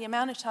that. The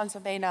amount of times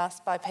I've been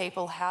asked by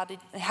people, how do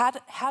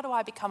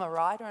I become a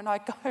writer? And I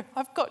go,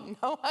 I've got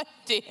no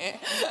idea.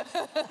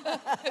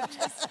 It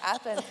just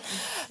happened.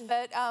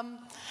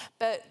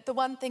 But the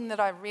one thing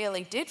that I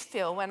really did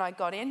feel when I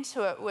got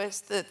into it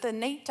was that the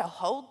need to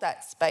hold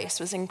that space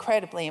was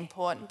incredibly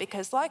important,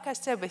 because like I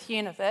said, with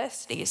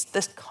universities,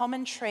 this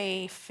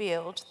commentary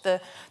field,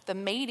 the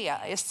media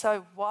is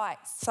so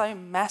white, so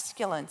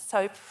masculine,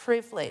 so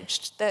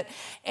privileged, that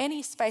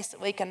any space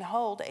that we can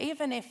hold,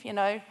 even if,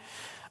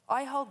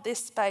 I hold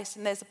this space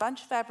and there's a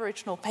bunch of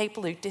Aboriginal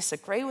people who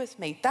disagree with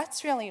me,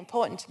 that's really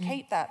important to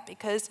keep that,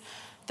 because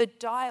the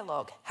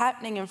dialogue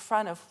happening in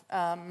front of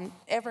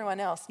everyone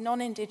else,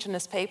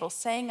 non-Indigenous people,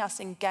 seeing us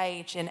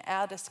engage in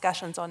our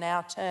discussions on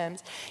our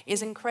terms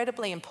is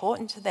incredibly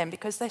important to them,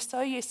 because they're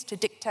so used to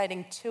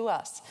dictating to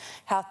us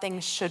how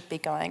things should be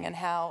going and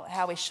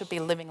how we should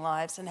be living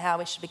lives and how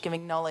we should be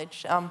giving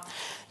knowledge.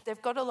 They've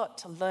got a lot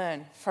to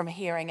learn from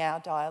hearing our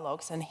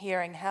dialogues and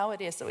hearing how it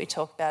is that we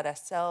talk about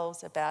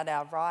ourselves, about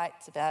our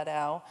rights, about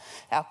our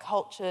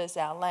cultures,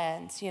 our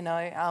lands,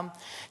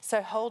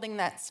 So holding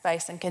that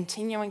space and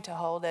continuing to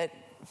hold it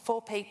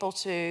for people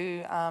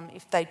to,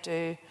 if they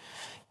do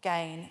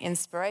gain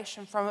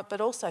inspiration from it, but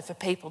also for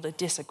people to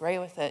disagree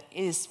with it,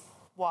 is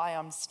why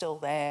I'm still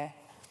there.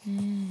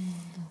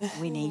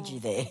 We need you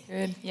there.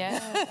 Good,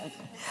 yeah.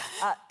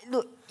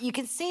 Look, you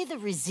can see the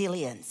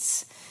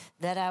resilience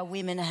that our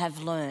women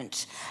have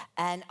learnt,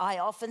 and I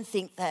often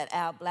think that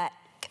our black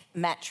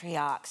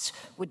matriarchs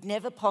would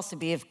never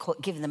possibly have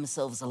given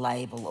themselves a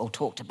label or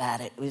talked about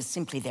it. It was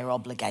simply their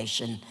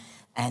obligation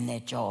and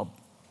their job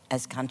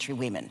as country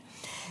women.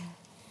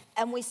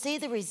 And we see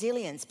the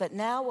resilience, but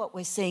now what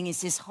we're seeing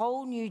is this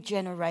whole new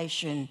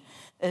generation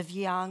of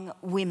young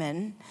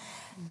women,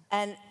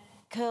 and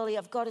Curly,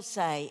 I've got to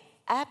say,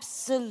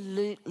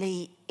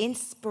 absolutely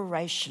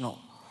inspirational.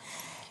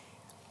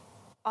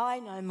 I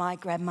know my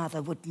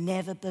grandmother would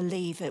never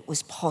believe it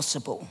was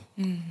possible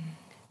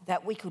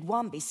that we could,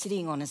 one, be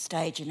sitting on a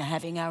stage and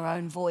having our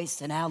own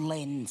voice and our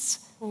lens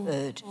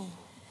heard.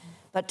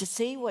 But to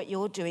see what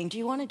you're doing, do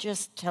you want to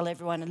just tell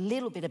everyone a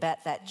little bit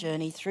about that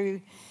journey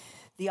through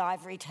the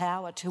ivory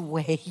tower to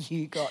where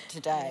you got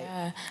today?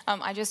 Yeah.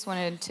 I just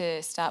wanted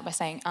to start by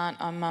saying, Aunt,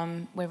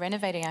 we're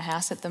renovating our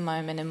house at the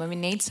moment, and when we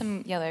need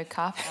some yellow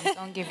carpet, I'm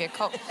going to give you a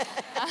call.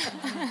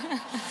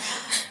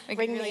 We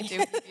can really do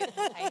with the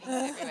beautiful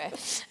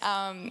paintings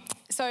everywhere.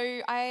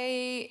 So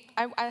I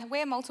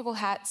wear multiple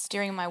hats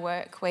during my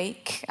work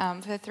week.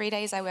 For 3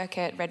 days I work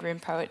at Red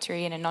Room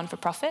Poetry in a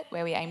non-for-profit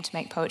where we aim to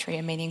make poetry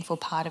a meaningful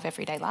part of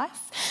everyday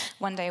life.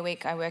 1 day a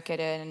week I work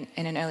in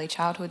an early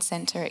childhood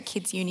centre at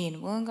Kids Uni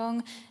in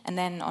Wollongong, and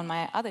then on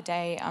my other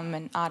day I'm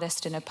an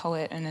artist and a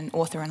poet and an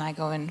author, and I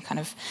go and kind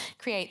of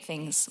create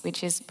things,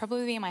 which is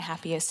probably my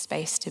happiest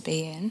space to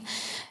be in.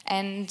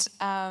 And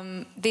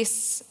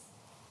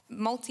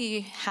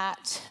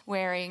multi-hat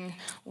wearing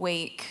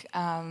week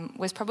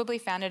was probably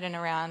founded in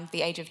around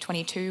the age of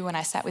 22 when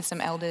I sat with some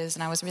elders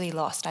and I was really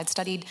lost. I'd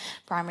studied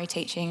primary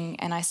teaching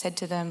and I said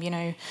to them,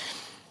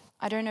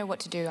 I don't know what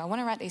to do. I want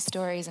to write these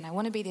stories and I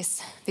want to be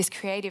this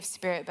creative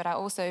spirit, but I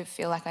also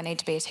feel like I need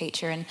to be a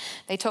teacher. And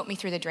they talked me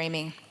through the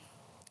dreaming,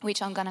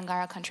 which on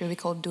Gundungurra country we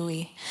call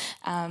Dewey.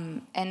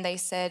 And they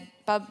said,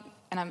 Bub,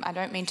 and I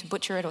don't mean to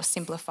butcher it or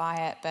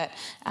simplify it, but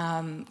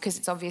because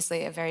it's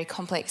obviously a very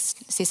complex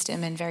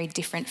system and very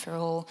different for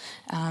all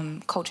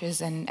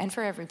cultures and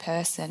for every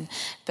person,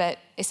 but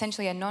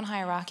essentially a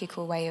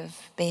non-hierarchical way of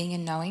being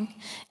and knowing,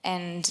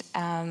 and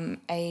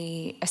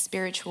a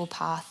spiritual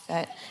path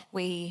that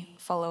we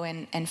follow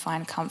and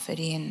find comfort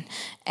in.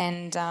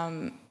 And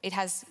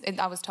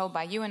I was told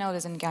by UN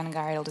elders and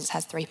Gundungurra elders, it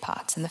has 3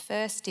 parts. And the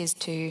first is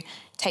to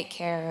take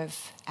care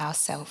of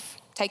ourselves.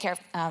 Take care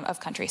of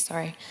country,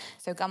 sorry.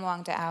 So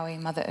Gamawang Te Awi,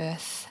 Mother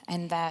Earth,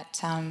 and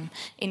that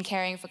in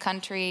caring for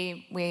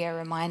country, we are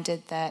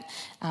reminded that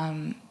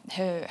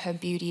her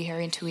beauty,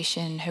 her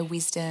intuition, her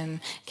wisdom,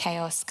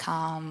 chaos,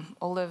 calm,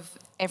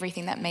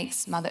 everything that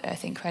makes Mother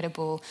Earth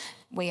incredible,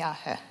 we are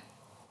her.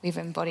 We've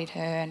embodied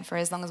her, and for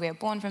as long as we are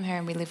born from her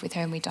and we live with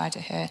her and we die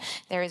to her,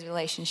 there is a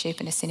relationship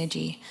and a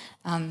synergy,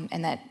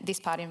 and that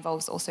this part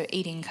involves also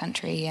eating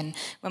country, and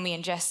when we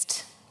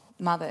ingest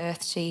Mother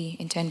Earth, she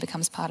in turn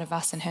becomes part of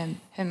us, and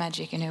her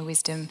magic and her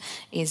wisdom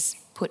is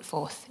put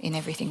forth in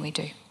everything we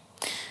do.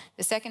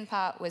 The second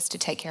part was to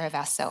take care of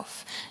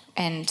ourselves,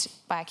 and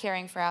by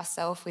caring for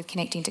ourselves with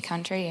connecting to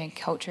country and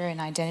culture and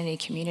identity,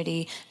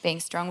 community, being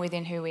strong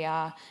within who we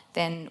are,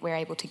 then we're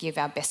able to give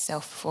our best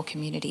self for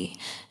community.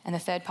 And the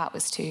third part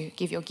was to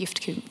give your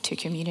gift to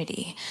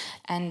community.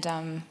 And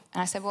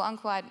I said, well,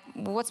 Uncle,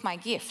 what's my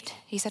gift?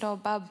 He said, oh,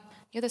 Bub,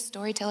 you're the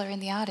storyteller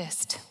and the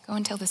artist. Go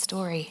and tell the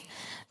story.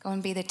 Go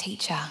and be the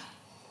teacher.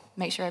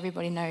 Make sure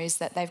everybody knows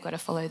that they've got to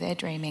follow their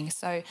dreaming.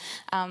 So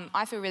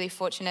I feel really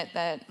fortunate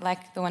that,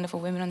 like the wonderful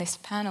women on this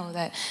panel,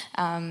 that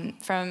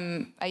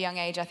from a young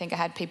age I think I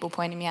had people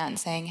pointing me out and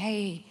saying,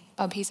 hey,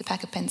 Bub, here's a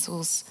pack of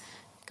pencils.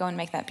 Go and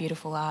make that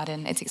beautiful art.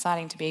 And it's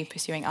exciting to be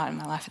pursuing art in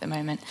my life at the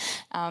moment.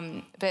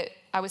 But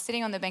I was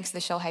sitting on the banks of the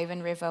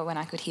Shoalhaven River when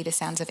I could hear the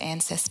sounds of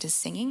ancestors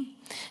singing.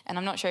 And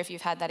I'm not sure if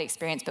you've had that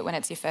experience, but when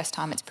it's your first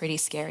time, it's pretty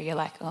scary. You're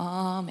like,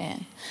 oh,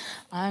 man,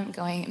 I'm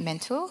going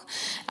mental.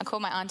 I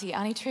called my auntie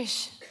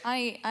Trish.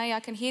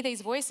 I can hear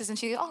these voices. And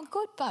she goes, oh,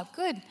 good, Bub,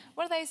 good.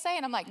 What are they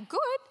saying? I'm like, good?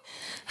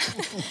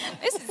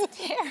 This is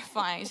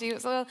terrifying. She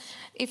goes, well,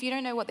 if you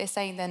don't know what they're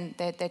saying, then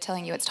they're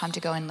telling you it's time to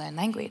go and learn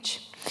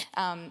language.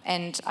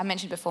 And I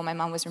mentioned before my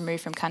mum was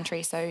removed from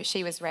country, so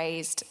she was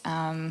raised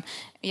on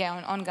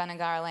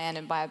Gundungurra land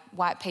and by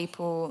white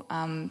people,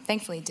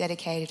 thankfully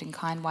dedicated and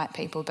kind white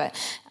people, but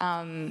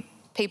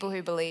people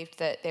who believed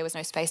that there was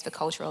no space for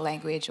cultural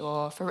language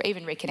or for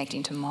even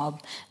reconnecting to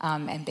mob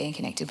and being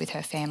connected with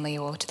her family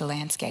or to the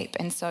landscape.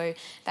 And so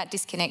that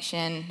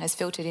disconnection has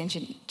filtered in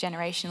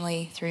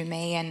generationally through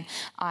me, and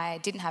I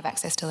didn't have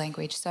access to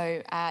language.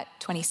 So at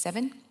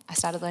 27, I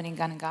started learning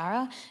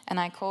Gundungurra, and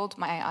I called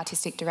my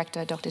artistic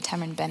director, Dr.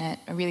 Tamron Bennett,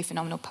 a really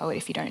phenomenal poet.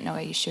 If you don't know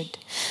her, you should.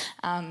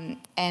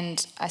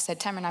 And I said,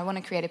 Tamron, I want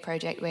to create a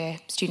project where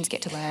students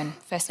get to learn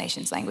First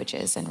Nations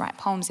languages and write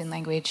poems in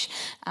language.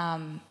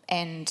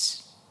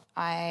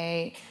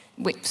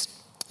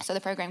 So the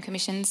program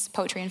commissions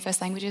Poetry in First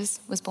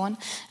Languages was born.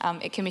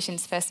 It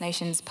commissions First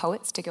Nations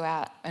poets to go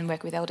out and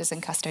work with elders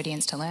and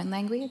custodians to learn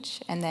language,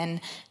 and then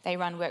they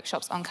run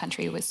workshops on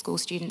country with school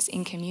students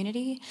in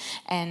community,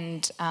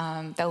 and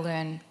they'll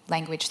learn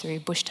language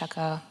through bush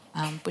tucker,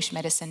 bush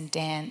medicine,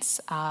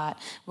 dance, art.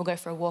 We'll go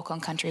for a walk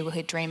on country, we'll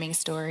hear dreaming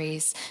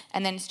stories,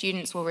 and then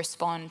students will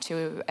respond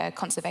to a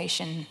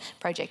conservation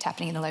project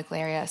happening in the local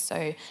area.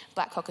 So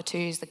black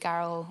cockatoos, the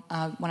Garrel,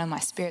 one of my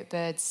spirit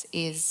birds,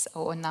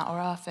 or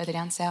Naora further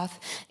down south,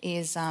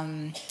 is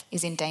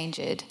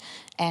endangered,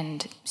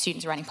 and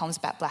students are writing poems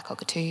about black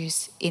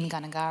cockatoos in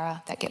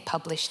Gundungurra that get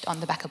published on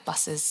the back of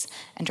buses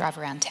and drive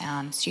around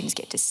town. Students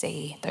get to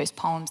see those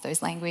poems,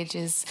 those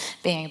languages,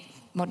 being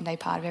modern day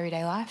part of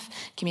everyday life.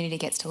 Community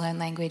gets to learn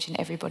language, and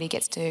everybody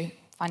gets to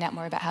find out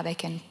more about how they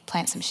can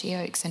plant some she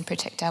oaks and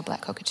protect our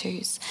black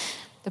cockatoos.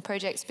 The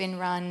project's been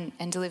run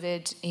and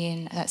delivered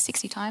in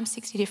 60 times,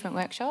 60 different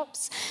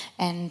workshops,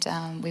 and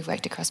we've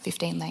worked across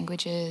 15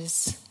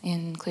 languages,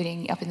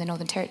 including up in the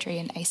Northern Territory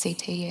and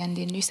ACT and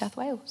in New South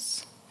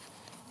Wales.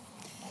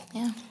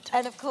 Yeah.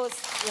 And of course,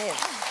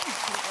 yes,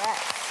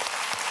 congrats.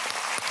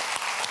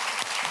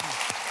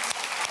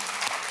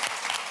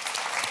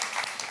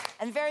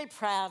 And very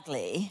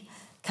proudly,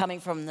 coming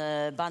from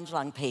the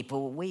Bundjalung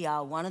people, we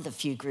are one of the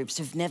few groups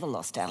who've never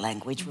lost our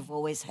language. We've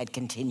always had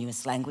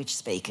continuous language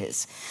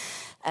speakers.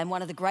 And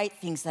one of the great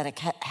things that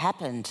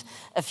happened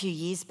a few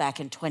years back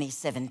in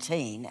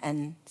 2017,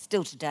 and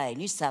still today,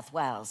 New South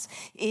Wales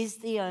is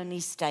the only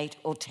state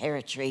or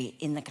territory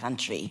in the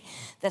country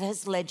that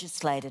has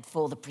legislated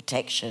for the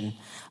protection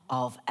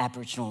of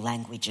Aboriginal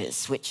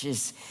languages, which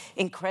is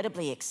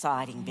incredibly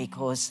exciting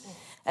because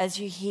as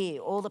you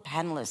hear, all the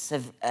panellists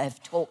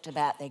have talked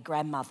about their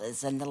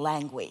grandmothers and the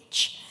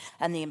language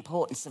and the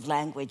importance of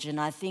language. And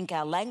I think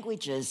our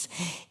languages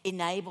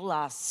enable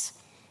us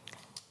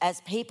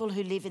as people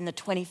who live in the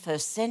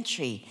 21st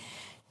century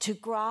to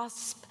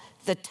grasp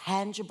the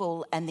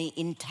tangible and the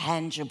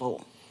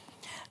intangible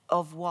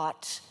of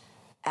what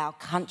our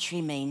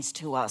country means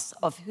to us,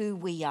 of who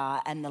we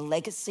are and the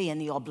legacy and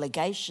the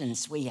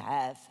obligations we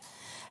have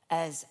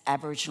as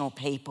Aboriginal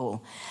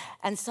people.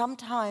 And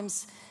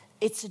sometimes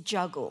it's a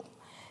juggle,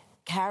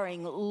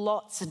 carrying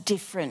lots of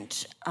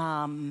different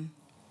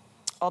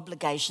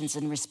obligations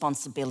and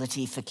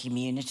responsibility for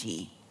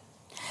community.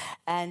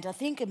 And I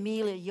think,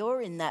 Amelia,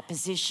 you're in that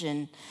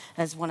position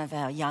as one of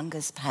our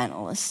youngest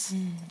panellists.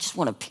 I just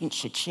want to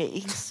pinch your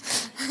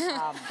cheeks.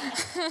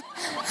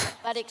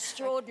 But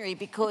extraordinary,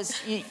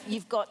 because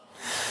you've got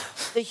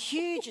the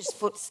hugest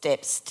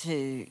footsteps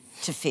to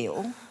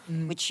fill,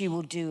 which you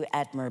will do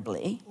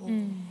admirably.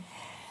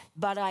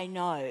 But I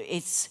know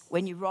it's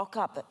when you rock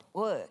up at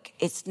work,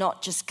 it's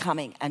not just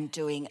coming and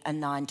doing a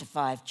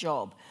 9-to-5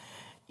 job.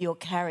 You're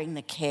carrying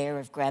the care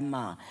of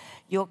grandma.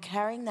 You're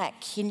carrying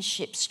that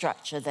kinship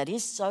structure that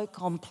is so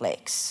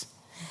complex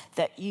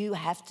that you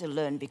have to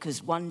learn,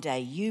 because one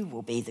day you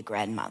will be the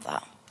grandmother.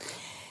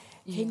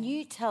 Yeah. Can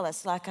you tell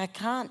us, like, I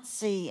can't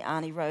see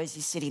Auntie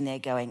Rosie sitting there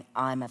going,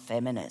 I'm a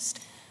feminist.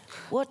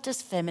 What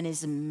does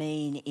feminism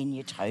mean in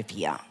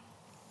Utopia?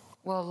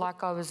 Well,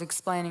 like I was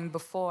explaining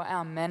before,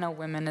 our men are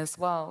women as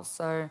well.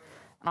 So,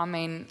 I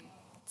mean,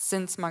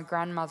 since my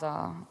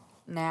grandmother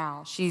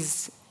now,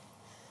 she's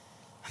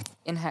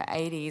in her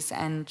 80s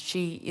and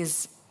she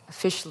is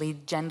officially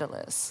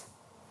genderless.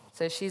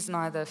 So she's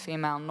neither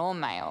female nor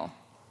male.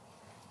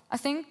 I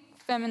think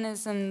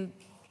feminism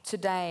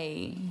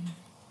today,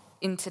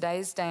 in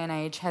today's day and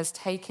age, has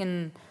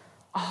taken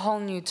a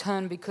whole new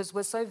turn because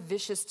we're so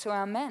vicious to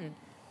our men.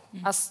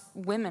 Us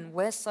women,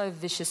 we're so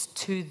vicious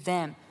to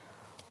them.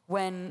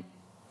 When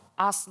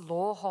us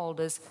law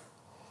holders,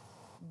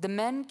 the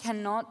men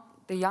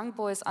cannot, the young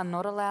boys are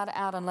not allowed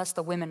out unless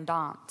the women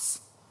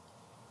dance.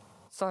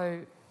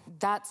 So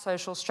that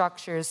social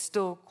structure is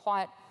still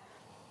quite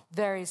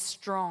very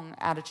strong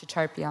out of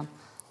Utopia.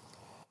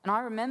 And I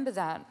remember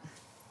that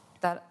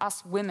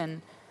us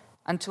women,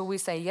 until we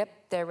say, yep,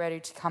 they're ready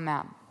to come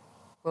out,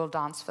 we'll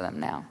dance for them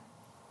now.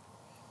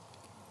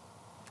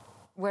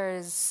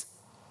 Whereas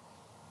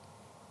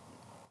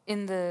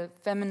in the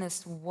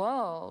feminist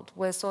world,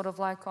 we're sort of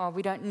like, oh,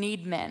 we don't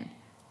need men.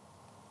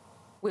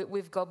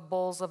 We've got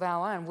balls of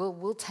our own.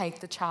 We'll take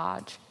the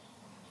charge.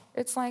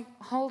 It's like,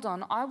 hold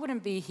on, I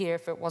wouldn't be here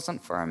if it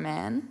wasn't for a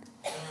man.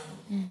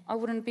 I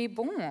wouldn't be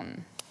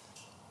born.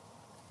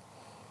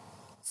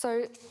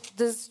 So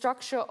the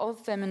structure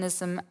of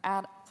feminism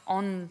out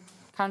on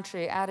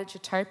country, out at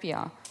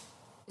Utopia,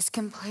 is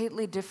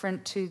completely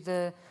different to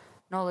the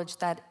knowledge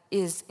that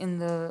is in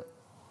the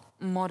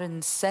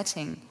modern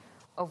setting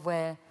of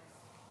where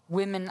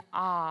women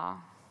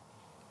are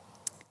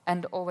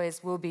and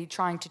always will be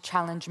trying to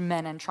challenge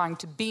men and trying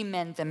to be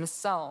men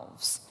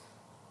themselves.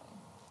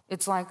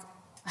 It's like,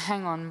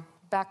 hang on,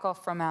 back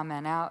off from our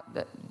men.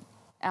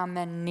 Our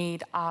men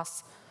need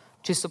us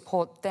to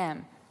support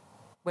them.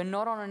 We're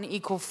not on an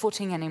equal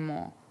footing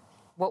anymore.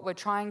 What we're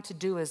trying to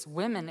do as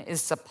women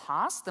is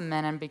surpass the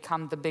men and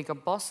become the bigger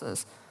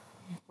bosses,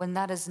 when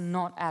that is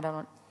not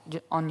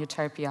on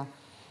Utopia.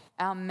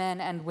 Our men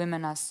and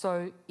women are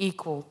so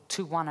equal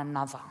to one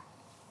another.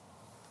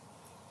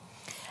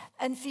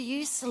 And for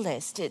you,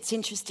 Celeste, it's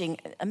interesting.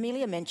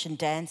 Amelia mentioned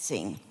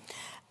dancing.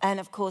 And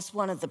of course,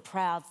 one of the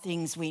proud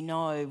things we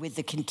know with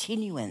the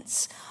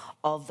continuance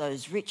of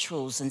those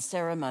rituals and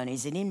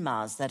ceremonies in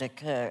Inmars that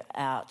occur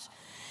out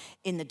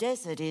in the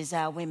desert is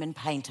our women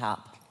paint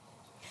up,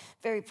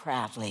 very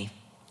proudly.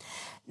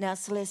 Now,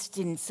 Celeste,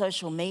 in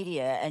social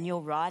media, and you're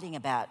writing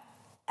about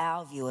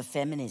our view of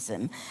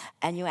feminism,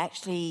 and you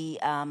actually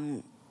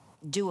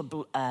do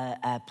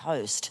a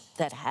post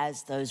that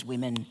has those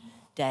women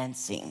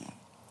dancing.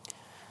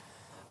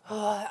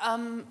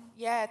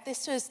 Yeah,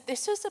 this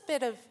was a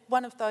bit of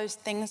one of those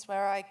things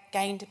where I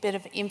gained a bit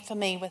of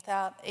infamy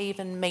without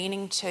even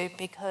meaning to,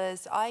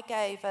 because I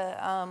gave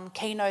a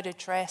keynote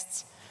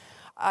address,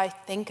 I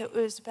think it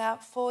was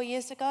about 4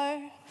 years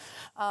ago,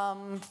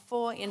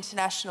 for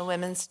International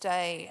Women's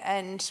Day.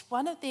 And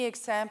one of the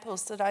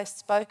examples that I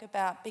spoke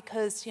about,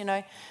 because, you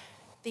know,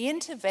 the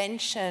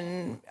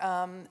intervention,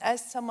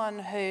 as someone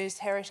whose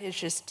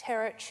heritage is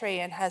territory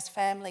and has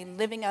family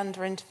living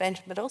under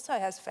intervention, but also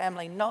has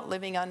family not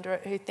living under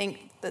it who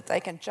think that they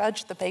can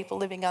judge the people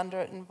living under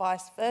it and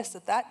vice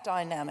versa, that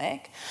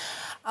dynamic,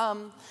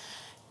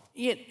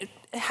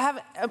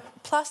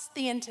 plus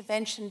the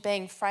intervention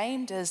being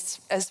framed as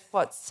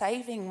what's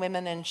saving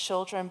women and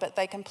children, but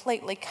they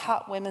completely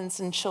cut women's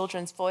and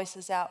children's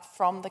voices out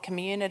from the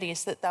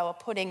communities that they were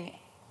putting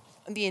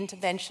the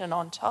intervention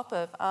on top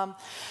of.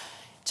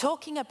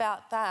 Talking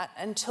about that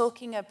and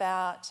talking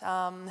about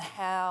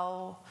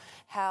how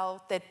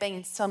there'd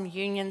been some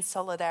union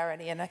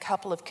solidarity in a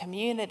couple of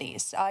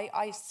communities.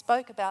 I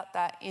spoke about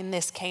that in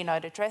this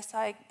keynote address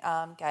I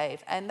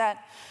gave, and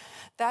that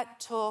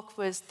That talk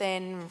was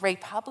then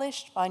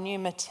republished by New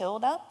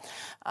Matilda.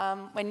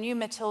 When New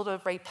Matilda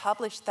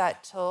republished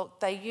that talk,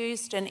 they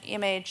used an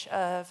image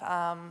of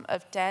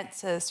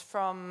dancers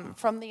from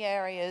the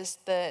areas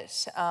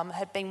that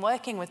had been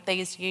working with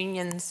these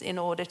unions in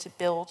order to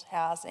build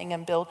housing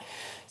and build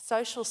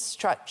social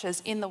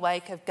structures in the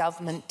wake of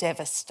government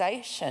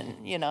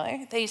devastation. You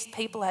know, these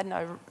people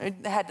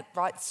had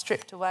rights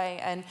stripped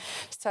away, and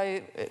so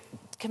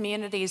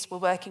communities were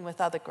working with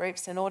other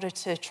groups in order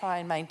to try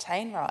and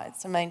maintain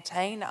rights and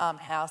maintain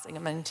housing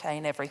and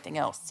maintain everything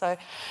else.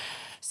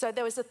 So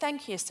there was a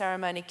thank you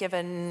ceremony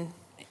given,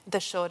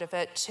 the short of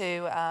it,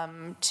 to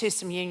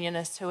some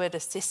unionists who had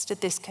assisted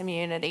this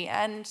community,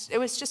 and it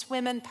was just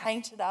women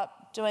painted up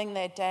doing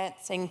their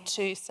dancing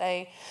to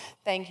say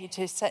thank you,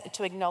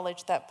 to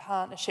acknowledge that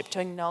partnership, to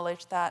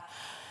acknowledge that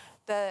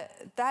that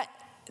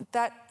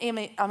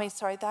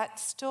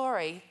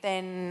story.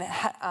 Then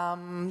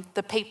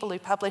the people who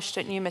published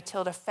it, New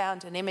Matilda,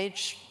 found an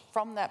image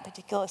from that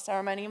particular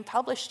ceremony and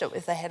published it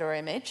with a header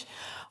image.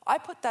 I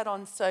put that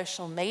on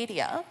social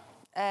media,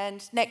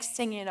 and next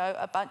thing you know,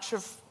 a bunch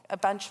of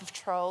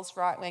trolls,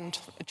 right-wing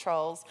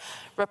trolls,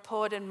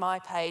 reported my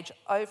page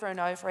over and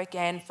over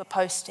again for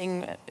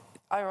posting,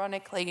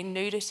 ironically,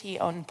 nudity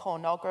on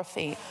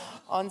pornography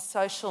on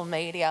social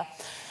media,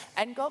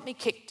 and got me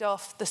kicked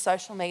off the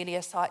social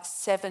media site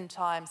 7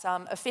 times.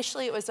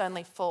 Officially it was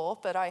only 4,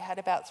 but I had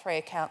about 3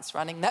 accounts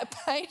running that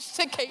page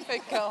to keep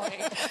it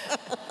going.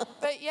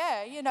 But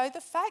yeah, you know, the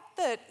fact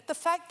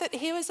that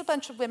here was a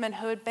bunch of women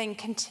who had been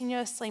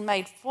continuously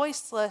made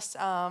voiceless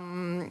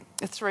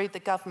through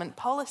the government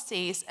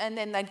policies, and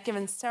then they'd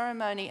given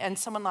ceremony, and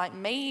someone like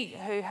me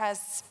who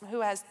has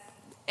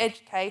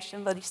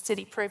education,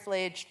 city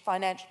privilege,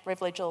 financial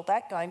privilege, all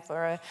that going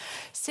for a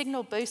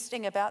signal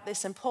boosting about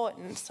this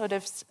important sort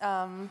of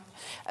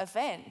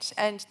event,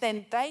 and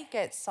then they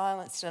get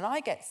silenced and I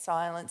get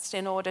silenced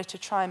in order to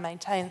try and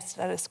maintain the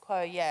status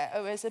quo. Yeah,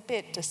 it was a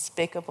bit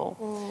despicable.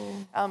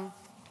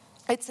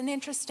 It's an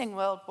interesting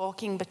world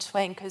walking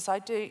between, because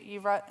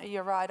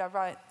you're right, I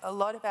write a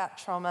lot about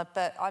trauma,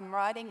 but I'm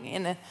writing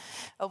in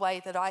a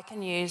way that I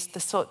can use the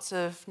sorts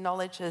of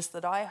knowledges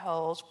that I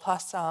hold,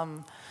 plus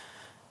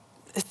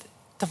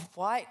the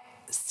white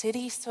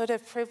city sort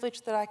of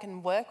privilege that I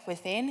can work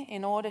within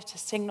in order to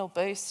signal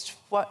boost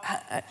what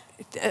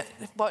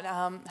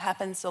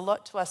happens a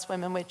lot to us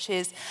women, which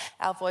is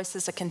our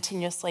voices are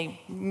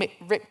continuously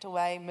ripped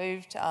away,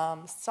 moved,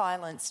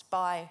 silenced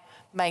by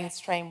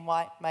mainstream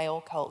white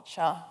male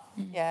culture.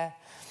 Yeah.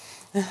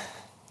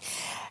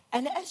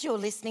 And as you're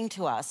listening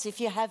to us,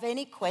 if you have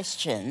any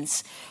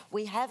questions,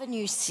 we have a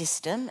new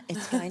system.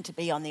 It's going to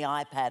be on the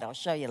iPad. I'll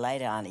show you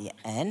later, Auntie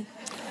Anne.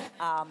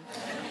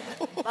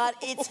 But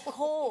it's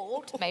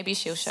called... Maybe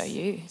she'll show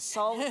you.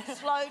 Slow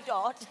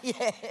Dot.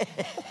 Yeah.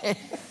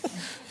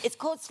 It's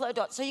called Slow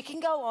Dot. So you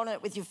can go on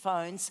it with your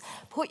phones,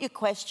 put your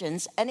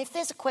questions, and if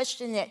there's a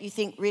question that you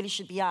think really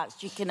should be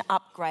asked, you can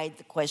upgrade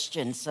the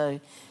question. So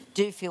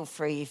do feel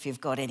free if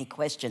you've got any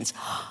questions.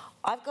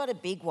 I've got a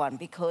big one,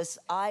 because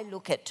I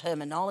look at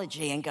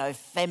terminology and go,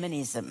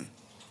 feminism.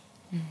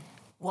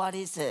 What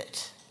is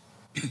it?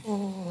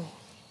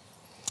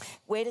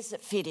 Where does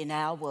it fit in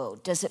our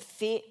world? Does it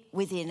fit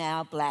within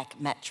our black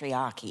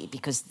matriarchy?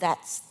 Because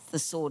that's the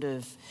sort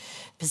of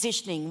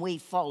positioning we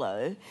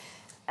follow.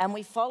 And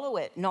we follow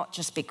it not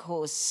just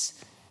because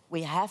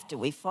we have to,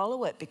 we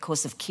follow it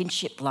because of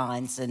kinship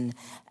lines and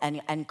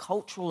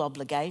cultural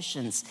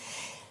obligations.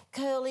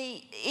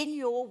 Curly, in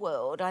your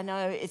world, I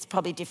know it's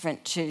probably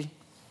different to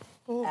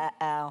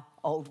our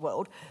old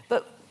world,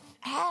 but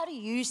how do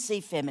you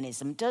see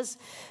feminism? Does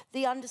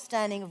the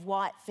understanding of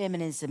white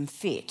feminism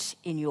fit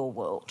in your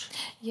world?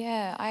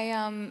 Yeah, I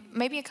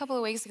maybe a couple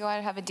of weeks ago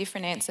I'd have a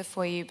different answer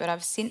for you, but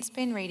I've since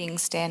been reading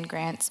Stan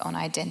Grant's On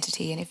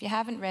Identity, and if you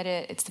haven't read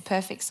it, it's the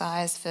perfect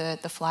size for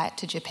the flight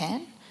to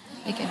Japan.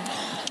 You can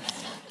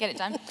get it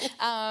done.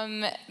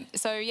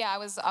 So yeah,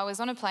 I was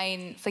on a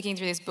plane flicking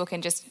through this book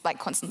and just like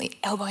constantly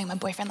elbowing my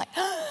boyfriend like,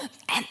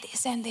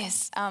 and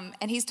this.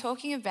 And he's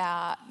talking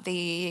about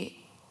the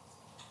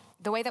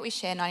way that we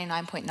share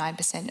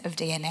 99.9% of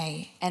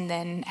DNA, and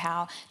then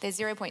how there's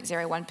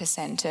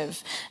 0.01%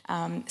 of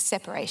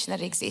separation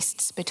that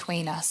exists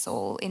between us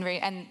all.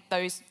 And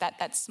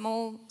that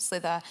small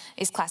slither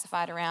is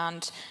classified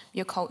around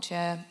your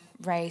culture,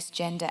 race,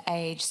 gender,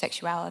 age,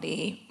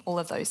 sexuality, all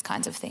of those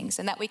kinds of things,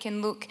 and that we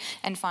can look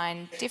and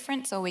find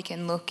difference, or we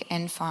can look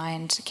and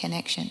find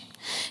connection.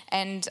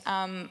 And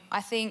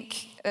I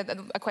think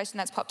a question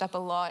that's popped up a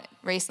lot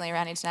recently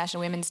around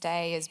International Women's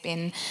Day has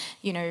been,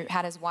 you know,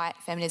 how does white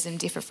feminism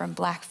differ from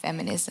black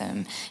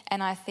feminism?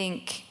 And I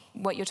think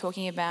what you're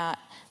talking about,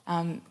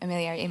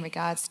 Amelia, in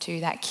regards to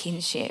that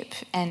kinship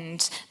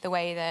and the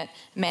way that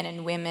men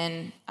and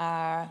women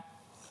are...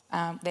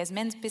 there's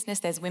men's business,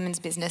 there's women's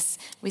business.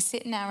 We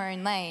sit in our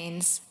own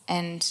lanes,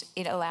 and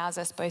it allows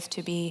us both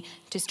to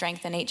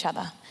strengthen each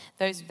other.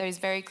 Those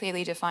very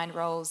clearly defined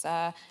roles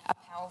are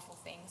powerful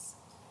things.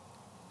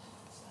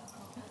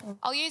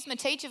 I'll use my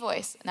teacher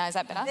voice. No, is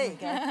that better? There you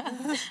go.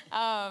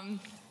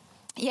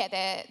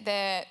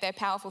 they're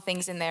powerful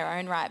things in their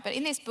own right. But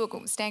in this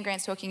book, Stan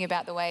Grant's talking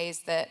about the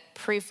ways that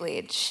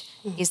privilege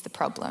is the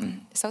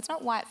problem. So it's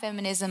not white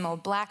feminism or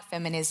black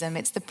feminism,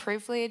 it's the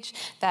privilege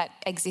that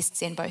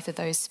exists in both of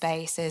those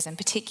spaces. And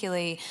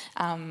particularly,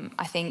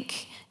 I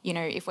think, you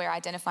know, if we're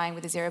identifying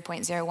with the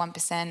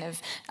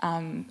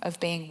 0.01% of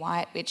being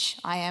white, which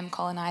I am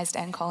colonised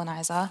and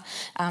coloniser,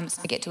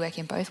 so I get to work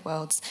in both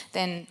worlds,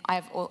 then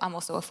I'm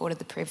also afforded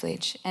the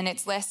privilege. And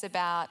it's less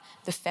about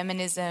the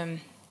feminism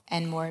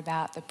and more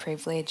about the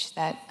privilege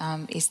that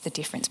is the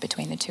difference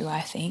between the two,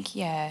 I think.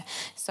 Yeah.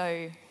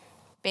 So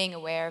being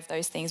aware of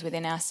those things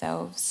within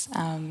ourselves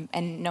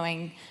and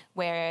knowing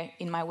where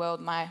in my world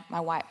my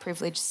white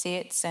privilege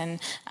sits and,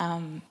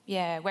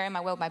 where in my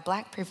world my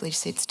black privilege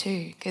sits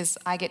too, because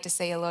I get to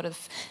see a lot of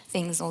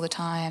things all the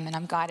time and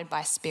I'm guided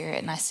by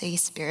spirit and I see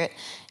spirit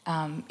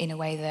in a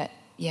way that,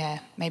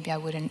 maybe I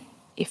wouldn't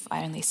if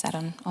I only sat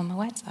on my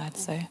white side.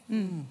 So.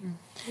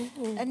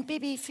 And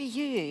Bibi, for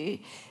you,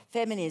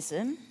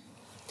 feminism,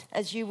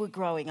 as you were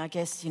growing, I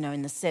guess, you know,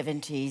 in the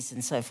 70s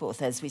and so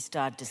forth, as we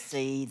started to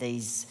see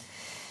these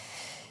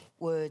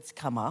words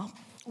come up,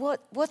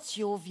 what's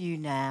your view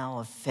now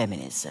of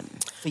feminism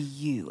for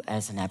you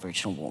as an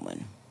Aboriginal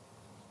woman?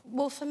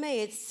 Well, for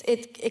me,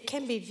 it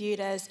can be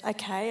viewed as,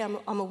 okay, I'm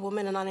a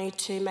woman and I need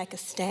to make a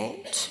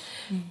stand.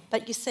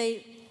 But you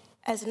see,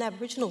 as an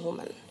Aboriginal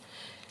woman,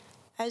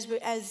 as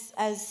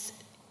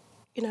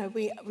you know,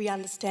 we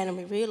understand and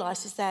we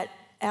realise is that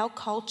our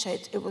culture,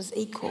 it was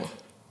equal.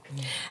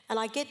 And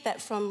I get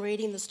that from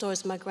reading the stories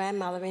of my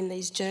grandmother in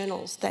these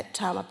journals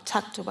that are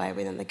tucked away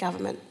within the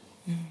government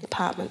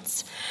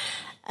departments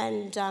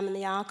and in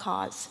the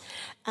archives.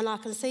 And I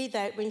can see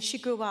that when she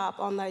grew up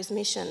on in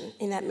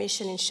that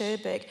mission in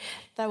Cherbourg,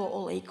 they were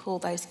all equal,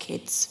 those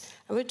kids.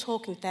 And we're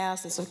talking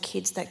thousands of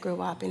kids that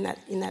grew up in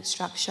that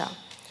structure.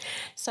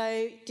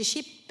 So did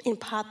she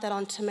impart that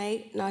onto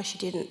me? No, she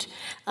didn't.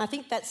 I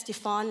think that's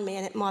defined me,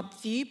 and my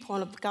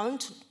viewpoint of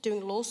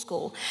doing law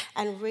school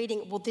and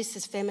reading, well, this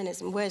is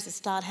feminism, where does it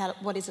start,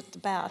 what is it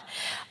about?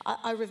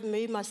 I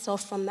remove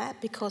myself from that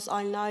because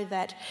I know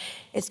that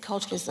it's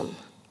culturalism.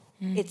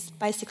 It's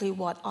basically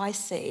what I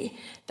see,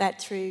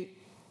 that through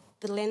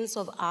the lens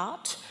of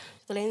art,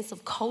 the lens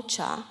of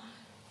culture,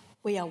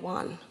 we are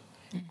one,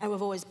 and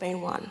we've always been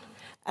one.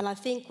 And I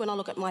think when I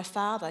look at my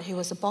father, who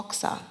was a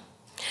boxer,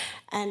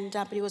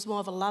 but he was more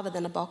of a lover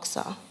than a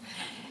boxer.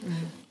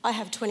 I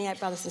have 28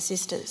 brothers and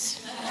sisters.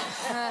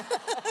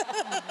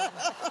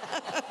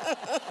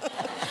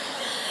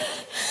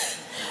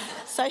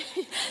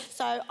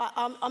 So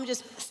I'm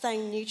just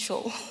staying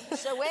neutral.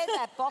 So where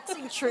that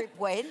boxing troop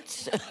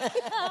went...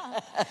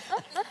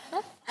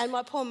 And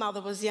my poor mother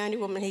was the only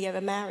woman he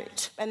ever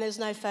married, and there's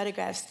no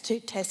photographs to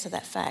attest to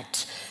that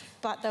fact.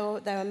 But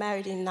they were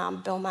married in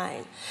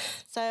Balmain.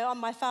 So on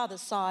my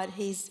father's side,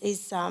 he's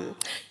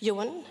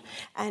Yuin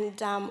and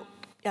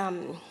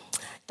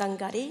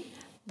Dungari,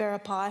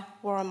 Berapai,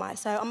 Warramai.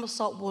 So I'm a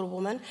saltwater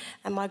woman,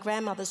 and my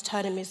grandmother's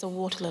totem is a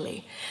water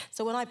lily.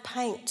 So when I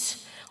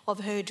paint of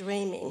her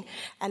dreaming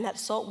and that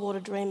saltwater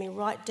dreaming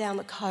right down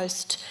the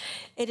coast,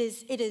 it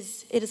is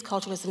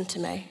culturalism to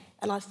me,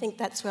 and I think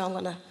that's where I'm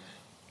going to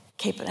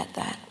keep it at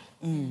that.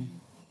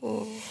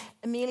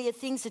 Amelia,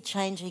 things are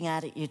changing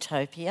out at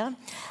Utopia,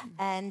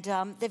 and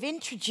they've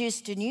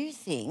introduced a new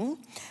thing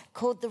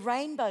called the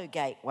Rainbow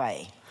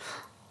Gateway.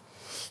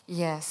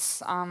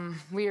 Yes,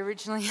 we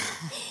originally...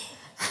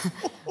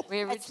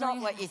 It's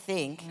not what you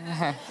think.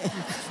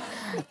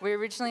 We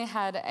originally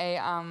had a...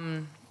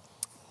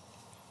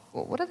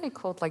 what are they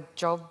called? Like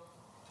job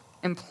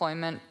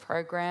employment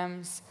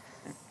programs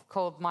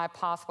called My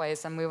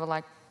Pathways, and we were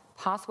like,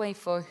 pathway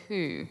for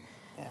who?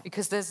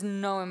 Because there's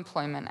no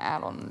employment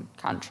out on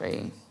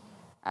country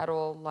at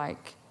all.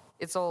 Like,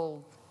 it's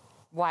all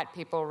white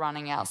people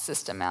running our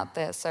system out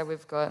there. So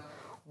we've got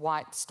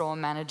white store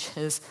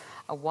managers,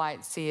 a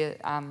white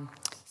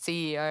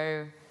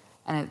CEO,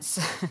 and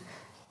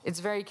it's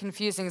very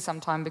confusing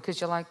sometimes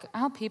because you're like,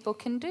 our people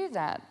can do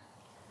that.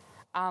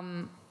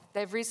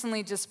 They've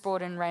recently just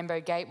brought in Rainbow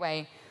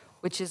Gateway,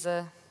 which is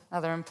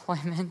another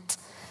employment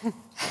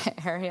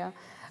area.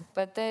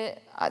 But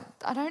I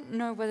don't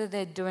know whether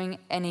they're doing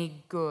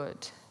any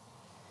good.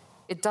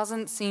 It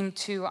doesn't seem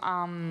to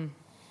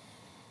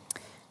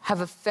have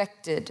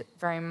affected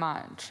very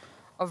much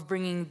of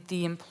bringing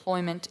the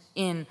employment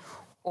in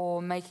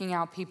or making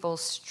our people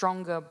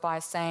stronger by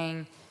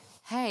saying,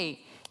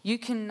 hey, you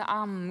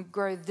can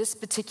grow this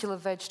particular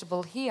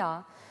vegetable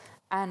here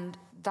and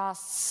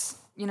thus,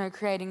 you know,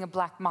 creating a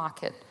black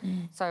market.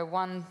 So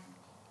one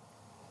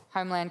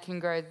homeland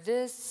can grow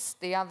this,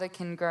 the other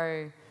can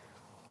grow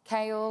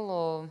kale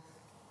or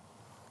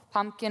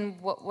pumpkin,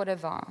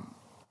 whatever.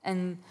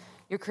 And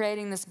you're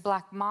creating this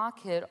black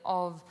market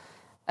of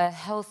a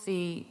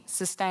healthy,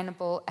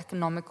 sustainable,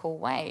 economical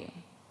way.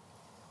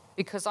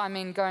 Because, I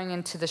mean, going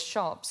into the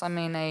shops, I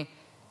mean, a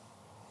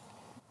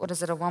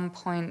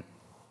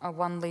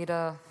 1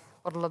 litre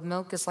bottle of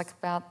milk is like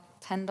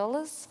about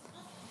 $10.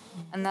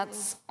 And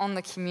that's on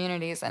the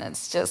communities, and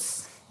it's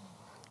just,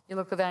 you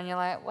look at that and you're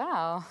like,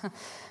 wow,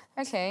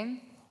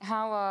 okay.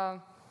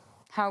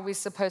 are we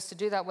supposed to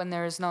do that when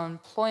there is no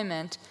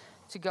employment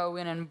to go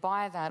in and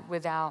buy that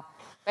with our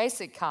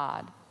basic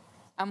card?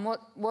 And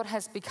what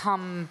has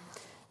become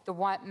the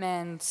white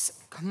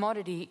man's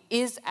commodity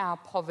is our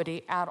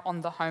poverty out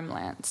on the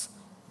homelands.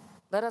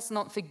 Let us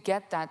not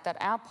forget that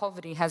our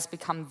poverty has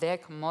become their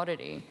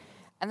commodity.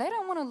 And they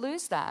don't want to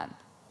lose that.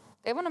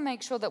 They want to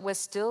make sure that we're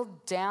still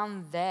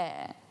down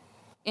there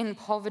in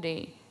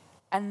poverty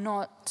and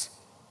not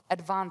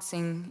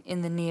advancing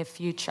in the near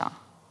future.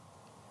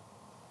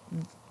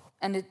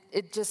 And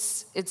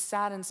it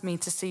saddens me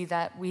to see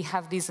that we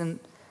have these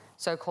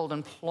so-called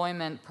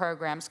employment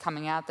programs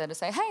coming out there to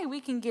say, hey, we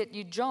can get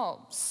you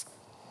jobs.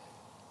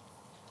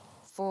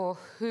 For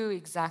who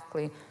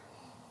exactly?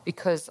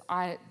 Because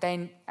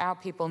our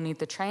people need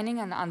the training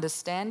and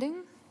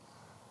understanding,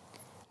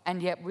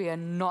 and yet we are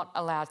not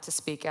allowed to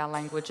speak our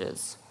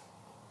languages.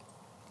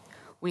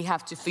 We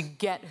have to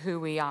forget who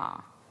we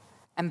are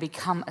and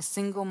become a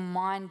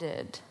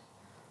single-minded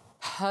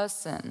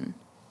person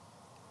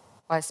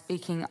by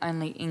speaking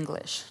only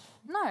English.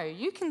 No,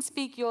 you can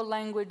speak your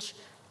language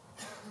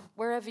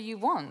wherever you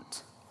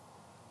want.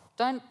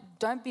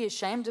 Don't be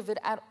ashamed of it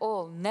at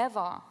all.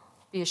 Never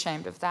be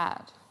ashamed of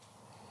that.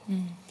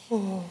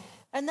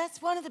 And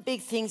that's one of the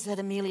big things that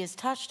Amelia's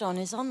touched on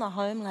is on the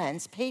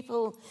homelands,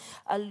 people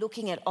are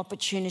looking at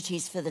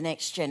opportunities for the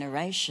next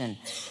generation,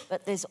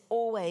 but there's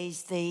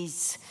always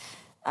these,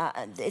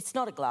 it's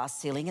not a glass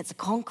ceiling, it's a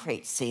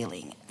concrete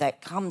ceiling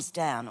that comes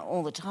down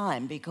all the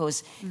time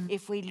because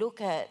if we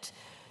look at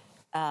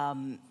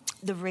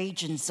the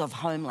regions of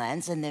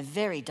homelands, and they're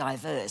very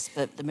diverse,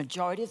 but the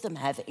majority of them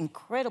have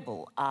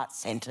incredible art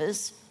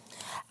centres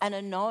and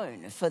are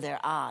known for their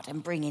art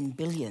and bring in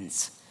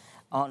billions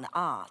on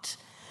art.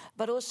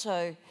 But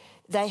also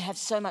they have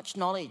so much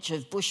knowledge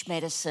of bush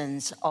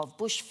medicines, of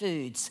bush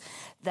foods,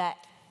 that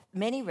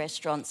many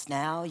restaurants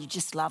now, you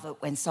just love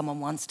it when someone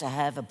wants to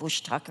have a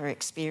bush tucker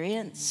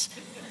experience.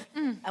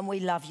 And we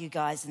love you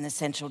guys in the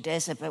Central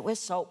Desert, but we're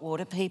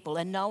saltwater people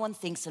and no one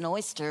thinks an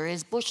oyster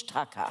is bush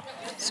tucker.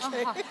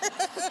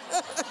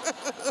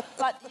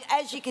 But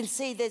as you can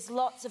see, there's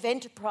lots of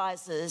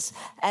enterprises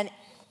and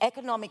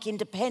economic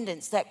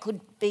independence that could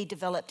be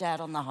developed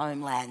out on the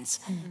homelands.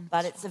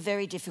 But it's a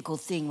very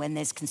difficult thing when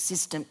there's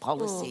consistent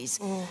policies.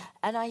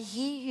 And I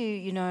hear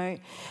you,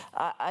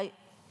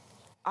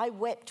 I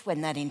wept when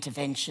that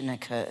intervention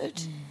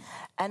occurred.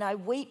 And I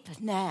weep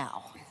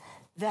now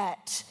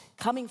that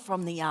coming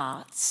from the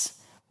arts,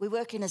 we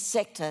work in a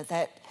sector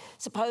that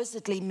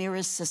supposedly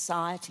mirrors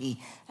society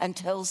and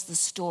tells the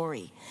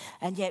story,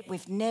 and yet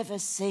we've never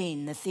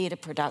seen the theatre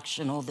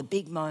production or the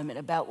big moment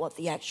about what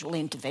the actual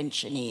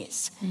intervention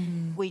is.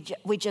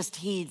 We just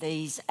hear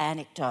these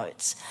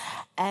anecdotes,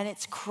 and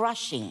it's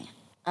crushing.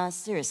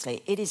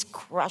 Seriously, it is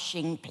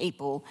crushing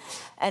people.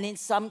 And in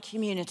some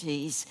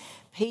communities,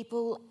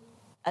 people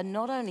are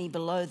not only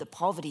below the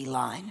poverty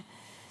line,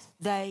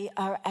 they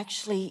are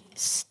actually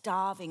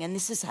starving, and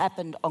this has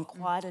happened on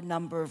quite a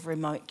number of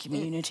remote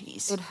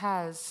communities. It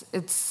has.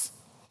 It's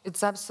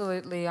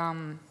absolutely,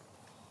 I'm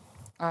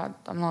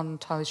not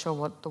entirely sure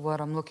what the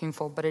word I'm looking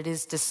for, but it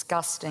is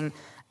disgusting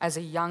as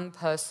a young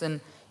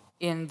person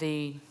in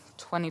the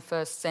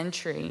 21st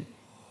century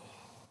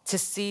to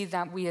see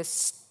that we are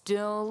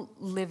still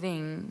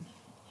living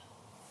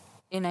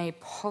in a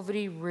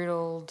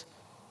poverty-riddled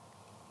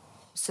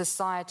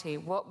society.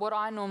 What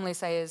I normally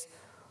say is,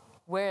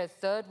 we're a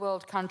third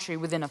world country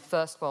within a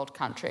first world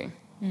country.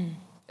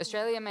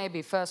 Australia may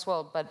be first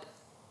world, but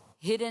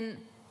hidden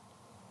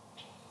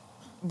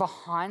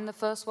behind the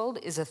first world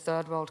is a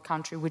third world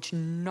country, which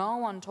no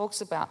one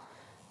talks about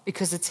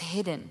because it's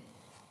hidden.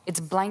 It's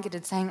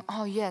blanketed saying,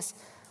 oh yes,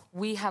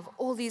 we have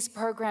all these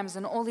programs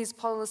and all these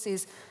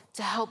policies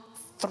to help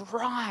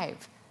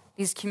thrive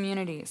these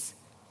communities.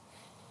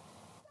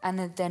 And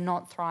that they're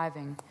not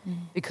thriving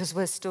because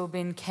we're still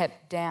being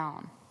kept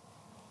down.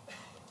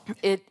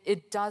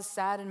 It does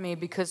sadden me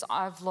because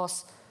I've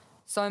lost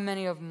so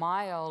many of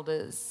my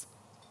elders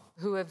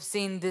who have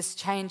seen this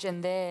change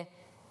and their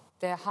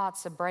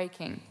hearts are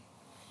breaking.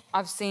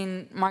 I've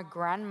seen my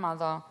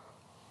grandmother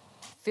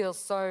feel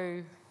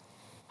so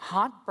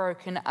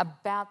heartbroken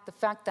about the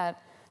fact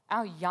that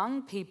our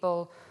young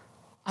people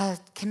are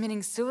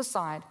committing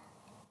suicide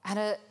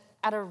at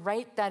a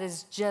rate that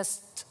is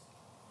just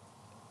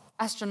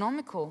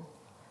astronomical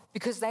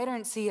because they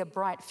don't see a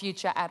bright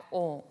future at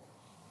all.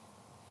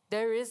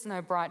 There is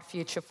no bright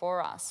future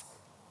for us.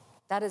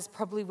 That is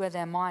probably where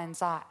their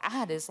minds are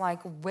at, is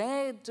like,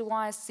 where do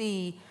I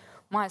see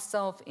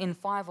myself in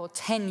 5 or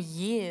 10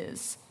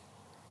 years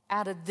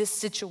out of this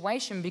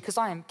situation because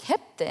I am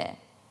kept there?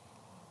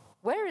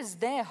 Where is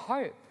their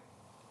hope?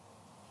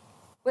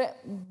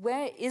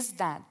 Where is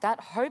that? That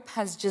hope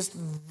has just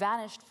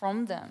vanished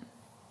from them.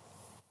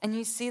 And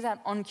you see that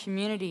on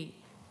community,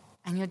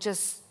 and you're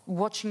just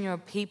watching your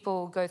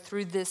people go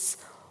through this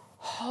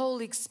whole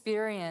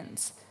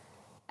experience.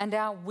 And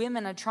our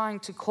women are trying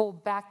to call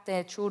back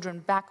their children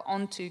back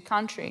onto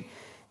country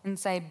and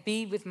say,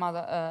 be with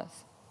Mother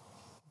Earth.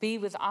 Be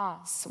with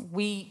us.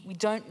 We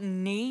don't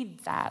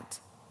need that.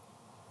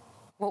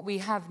 what we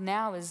have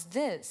now is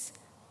this.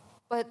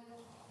 But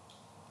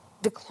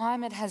the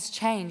climate has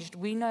changed.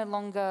 We no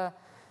longer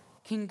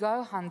can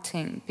go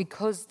hunting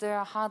because there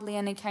are hardly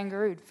any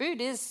kangaroo.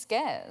 Food is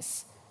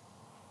scarce.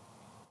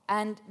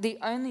 And the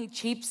only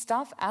cheap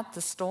stuff at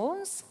the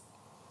stores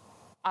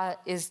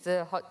is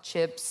the hot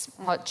chips,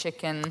 hot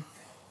chicken,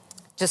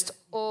 just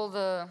all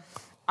the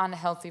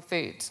unhealthy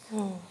foods.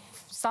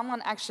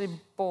 Someone actually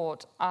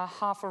bought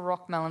half a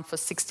rock melon for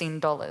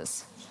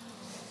 $16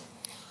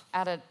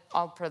 at an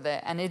opera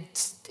there, and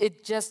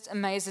it just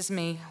amazes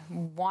me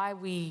why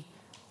we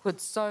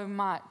put so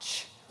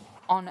much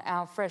on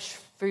our fresh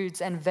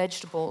foods and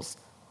vegetables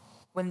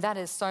when that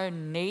is so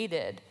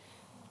needed,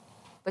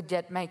 but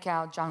yet make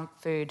our junk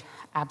food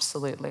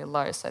absolutely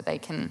low so they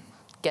can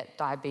get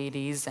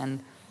diabetes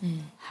and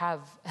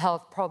have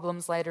health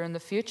problems later in the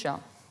future.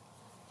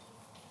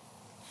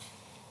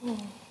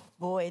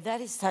 Boy,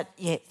 that is such...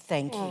 Yeah,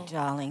 thank you,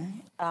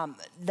 darling.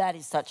 That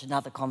is such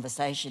another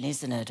conversation,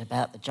 isn't it,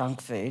 about the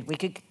junk food?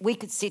 We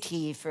could sit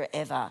here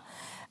forever,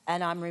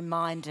 and I'm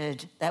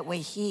reminded that we're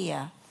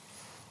here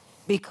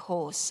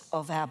because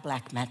of our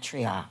black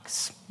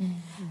matriarchs.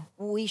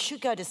 We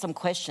should go to some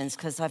questions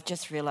because I've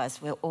just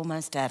realised we're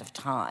almost out of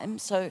time.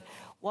 So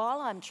while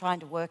I'm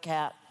trying to work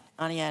out...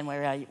 Auntie Anne,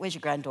 where are you? Where's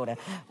your granddaughter?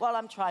 While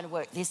I'm trying to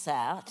work this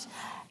out,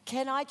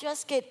 can I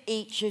just get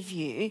each of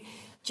you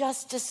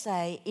just to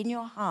say in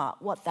your heart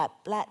what that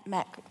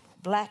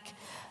black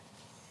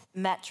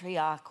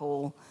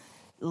matriarchal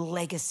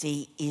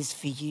legacy is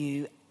for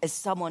you as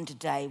someone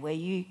today, where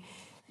you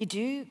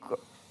do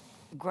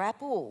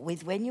grapple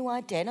with when you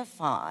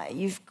identify,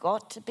 you've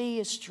got to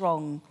be a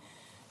strong...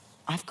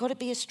 I've got to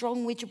be a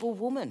strong, widgeable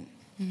woman.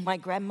 My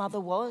grandmother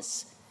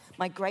was,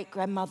 my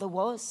great-grandmother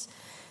was,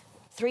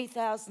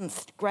 3,000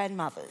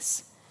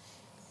 grandmothers.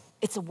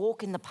 It's a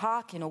walk in the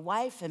park in a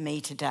way for me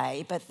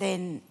today, but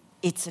then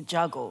it's a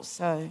juggle,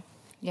 so...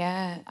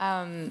 Yeah,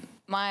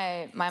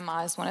 my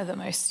ma is one of the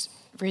most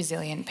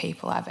resilient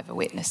people I've ever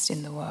witnessed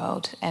in the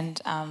world,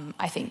 and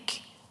I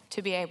think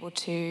to be able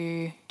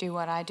to do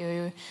what I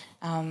do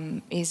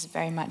is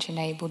very much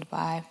enabled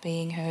by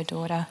being her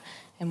daughter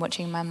and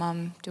watching my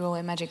mum do all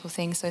her magical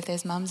things. So if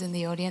there's mums in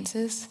the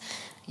audiences,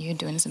 you're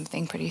doing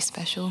something pretty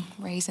special,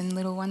 raising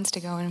little ones to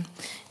go and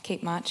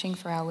keep marching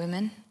for our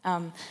women.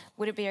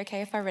 Would it be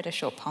okay if I read a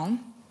short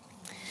poem?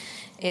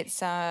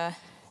 It's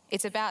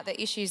about the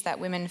issues that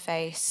women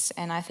face,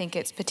 and I think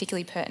it's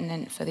particularly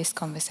pertinent for this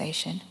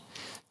conversation.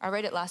 I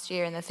wrote it last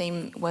year, and the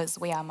theme was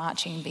 "We are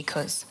marching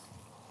because."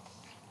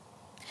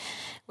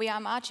 We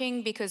are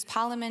marching because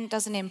Parliament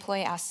doesn't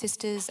employ our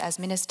sisters as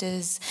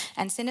ministers,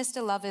 and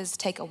sinister lovers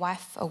take a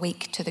wife a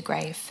week to the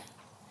grave.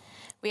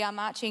 We are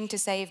marching to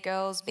save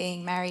girls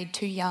being married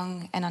too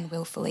young and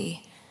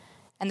unwillfully,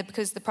 and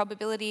because the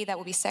probability that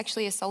we'll be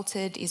sexually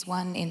assaulted is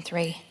 1 in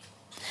 3.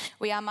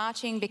 We are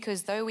marching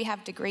because though we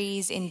have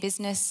degrees in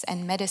business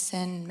and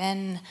medicine,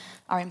 men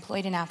are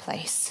employed in our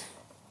place.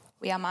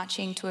 We are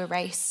marching to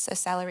erase a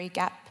salary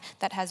gap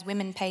that has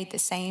women paid the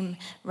same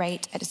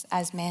rate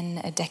as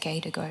men a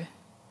decade ago.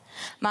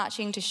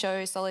 Marching to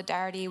show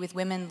solidarity with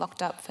women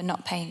locked up for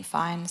not paying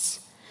fines.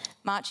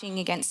 Marching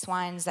against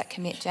swines that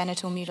commit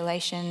genital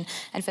mutilation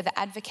and for the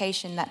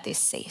advocacy that this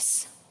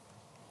cease.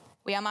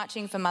 We are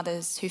marching for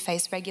mothers who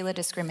face regular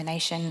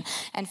discrimination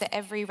and for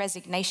every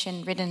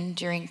resignation ridden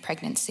during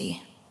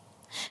pregnancy.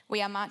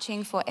 We are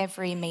marching for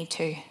every Me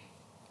Too.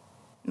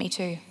 Me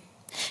Too.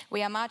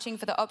 We are marching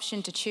for the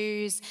option to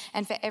choose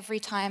and for every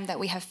time that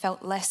we have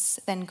felt less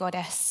than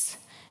goddess.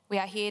 We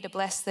are here to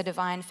bless the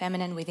divine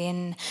feminine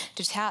within,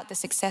 to tout the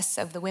success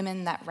of the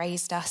women that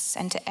raised us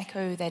and to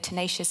echo their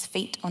tenacious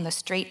feet on the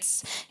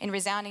streets in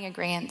resounding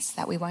agreement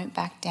that we won't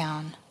back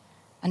down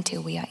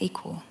until we are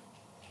equal.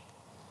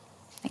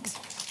 Thanks.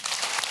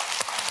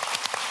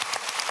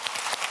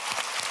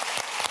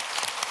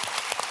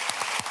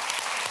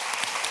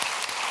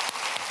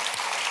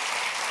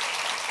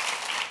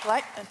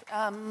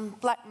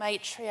 Black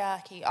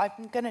matriarchy.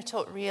 I'm going to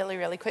talk really,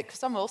 really quick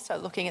because I'm also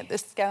looking at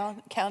this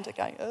counter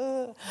going,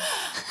 ugh.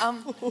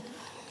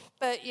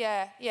 But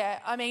yeah.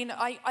 I mean,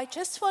 I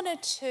just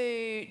wanted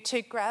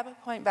to grab a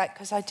point back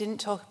because I didn't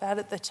talk about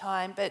it at the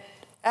time, but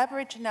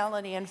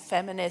Aboriginality and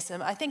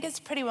feminism. I think it's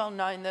pretty well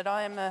known that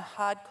I am a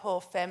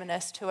hardcore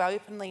feminist who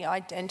openly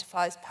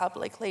identifies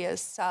publicly as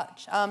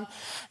such.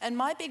 And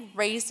my big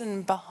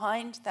reason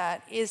behind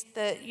that is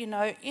that, you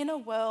know, in a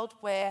world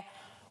where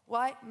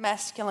white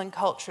masculine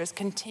culture is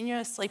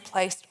continuously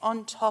placed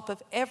on top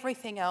of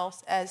everything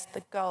else as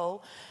the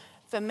goal,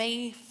 for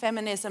me,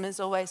 feminism has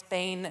always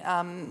been,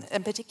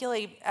 and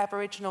particularly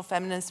Aboriginal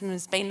feminism,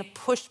 has been the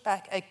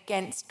pushback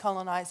against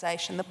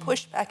colonisation, the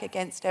pushback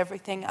against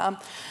everything.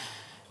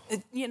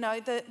 You know,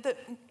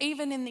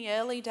 even in the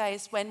early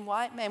days when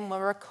white men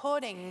were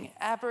recording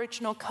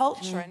Aboriginal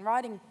culture and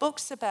writing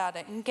books about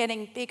it and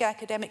getting big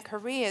academic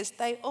careers,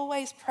 they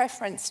always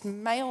preferenced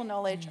male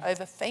knowledge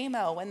over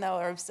female when they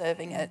were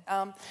observing it.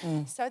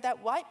 So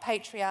that white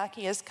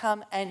patriarchy has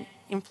come and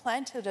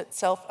implanted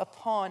itself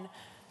upon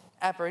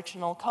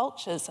Aboriginal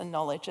cultures and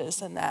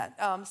knowledges and that.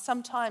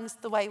 Sometimes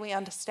the way we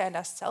understand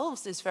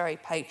ourselves is very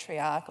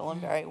patriarchal and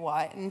very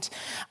white, and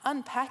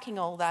unpacking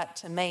all that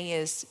to me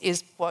is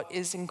what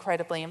is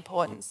incredibly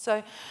important.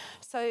 So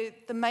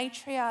the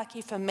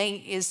matriarchy for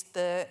me is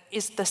the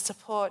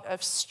support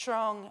of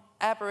strong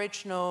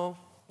Aboriginal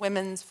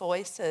women's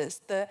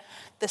voices, the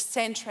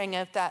centering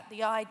of that,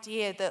 the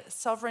idea that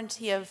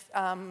sovereignty of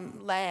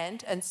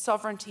land and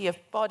sovereignty of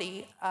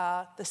body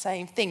are the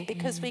same thing,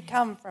 because we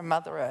come from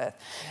Mother Earth.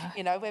 Yeah.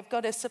 You know, we've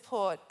got to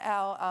support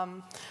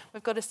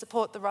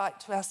the right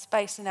to our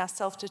space and our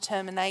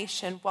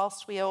self-determination,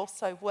 whilst we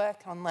also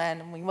work on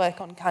land and we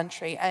work on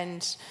country.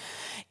 And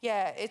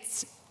yeah,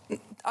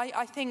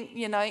 I think,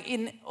 you know,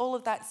 in all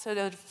of that sort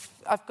of,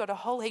 I've got a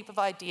whole heap of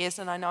ideas,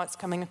 and I know it's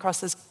coming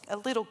across as a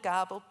little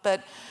garbled,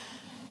 but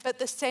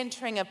the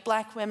centering of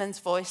black women's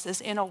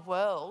voices in a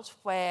world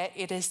where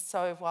it is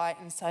so white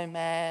and so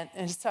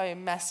so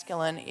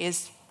masculine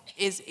is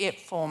it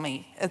for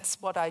me.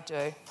 It's what I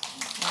do.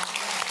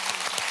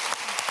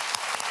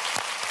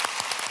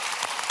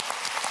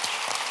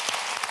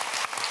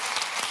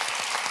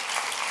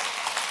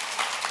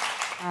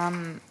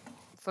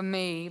 For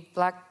me,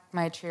 black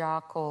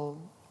matriarchal,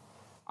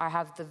 I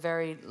have the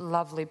very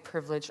lovely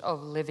privilege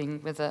of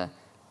living with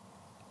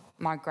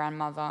my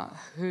grandmother,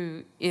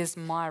 who is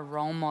my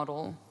role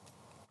model,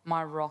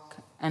 my rock,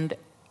 and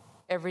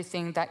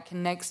everything that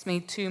connects me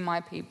to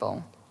my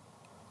people.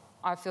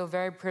 I feel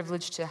very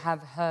privileged to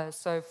have her.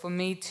 So for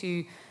me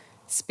to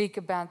speak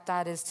about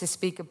that is to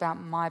speak about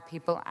my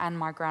people and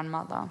my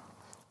grandmother.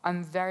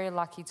 I'm very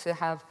lucky to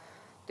have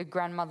the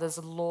grandmother's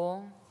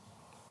law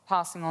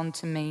passing on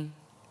to me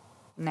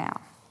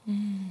now.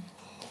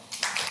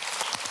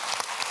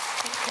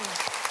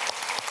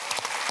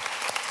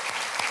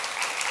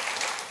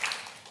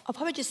 I'll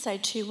probably just say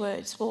 2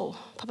 words, well,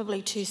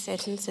 probably 2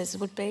 sentences.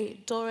 It would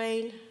be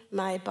Doreen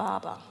May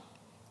Barber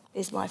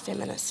is my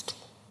feminist.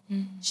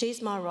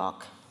 She's my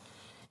rock,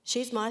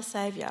 she's my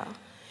saviour,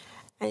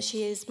 and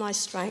she is my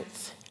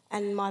strength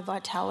and my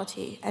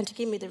vitality, and to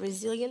give me the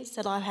resilience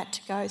that I've had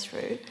to go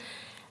through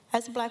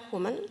as a black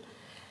woman,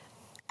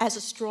 as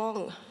a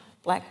strong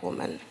black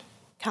woman,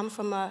 come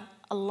from a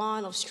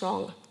line of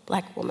strong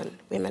black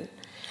women.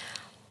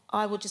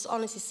 I would just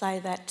honestly say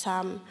that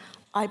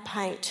I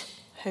paint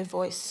her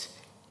voice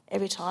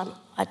every time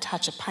I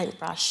touch a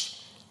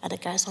paintbrush and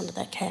it goes onto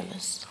that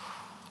canvas.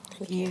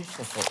 Thank you.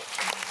 Beautiful.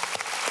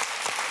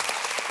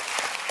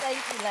 Thank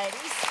you,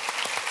 ladies.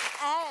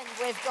 And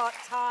we've got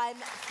time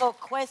for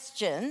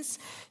questions.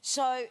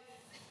 So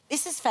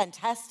this is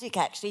fantastic,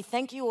 actually.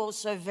 Thank you all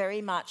so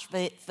very much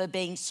for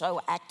being so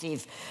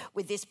active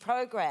with this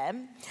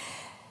program.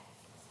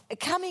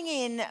 Coming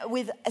in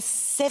with a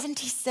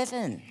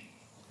 77,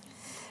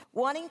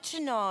 wanting to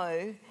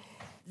know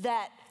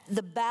that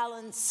the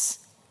balance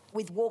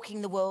with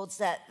walking the worlds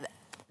that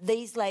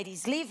these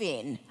ladies live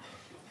in,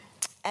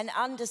 and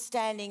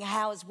understanding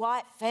how as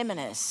white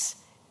feminists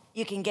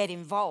you can get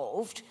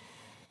involved,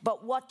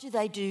 but what do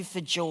they do for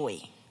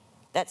joy?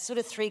 That's sort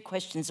of 3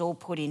 questions all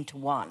put into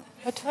one.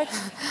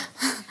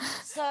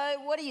 So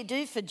what do you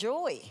do for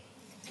joy?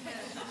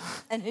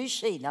 And who's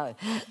she? No.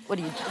 What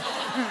do you do?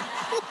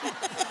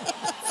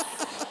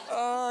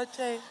 Oh,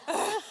 gee.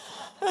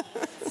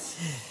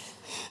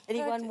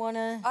 Anyone want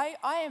to?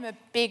 I am a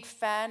big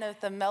fan of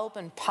the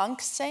Melbourne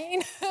punk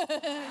scene.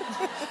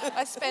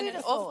 I spend an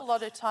awful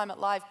lot of time at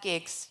live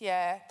gigs.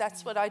 Yeah,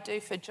 that's what I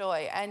do for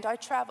joy. And I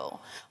travel.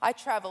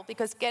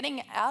 Because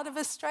getting out of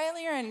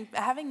Australia and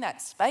having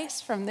that space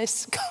from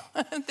this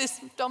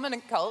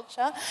dominant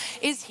culture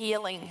is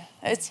healing.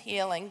 It's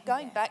healing.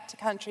 Going back to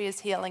country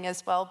is healing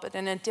as well, but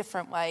in a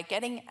different way.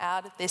 Getting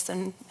out of this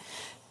and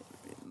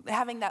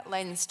having that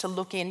lens to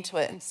look into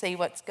it and see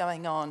what's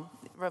going on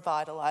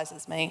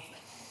revitalises me.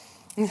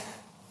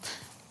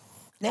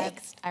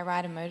 Next. I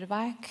ride a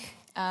motorbike.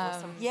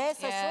 Awesome. Yes,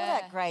 I saw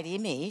that great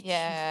image.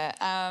 Yeah,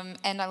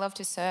 and I love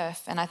to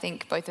surf, and I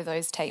think both of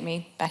those take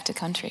me back to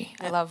country.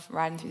 I love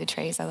riding through the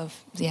trees. I love,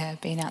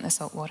 being out in the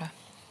salt water.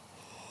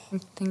 I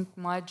think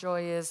my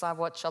joy is I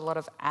watch a lot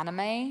of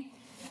anime.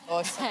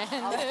 Awesome.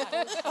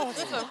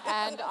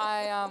 And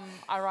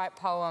I write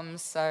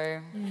poems,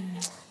 so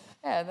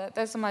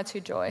those are my 2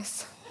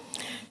 joys.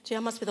 Gee, I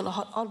must be the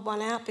odd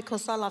one out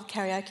because I love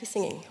karaoke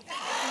singing.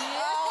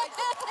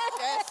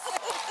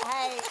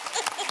 Hey,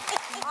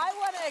 I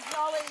want to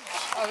acknowledge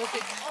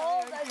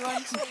all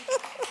those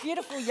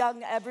beautiful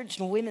young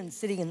Aboriginal women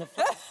sitting in the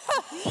front.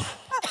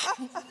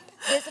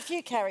 There's a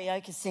few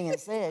karaoke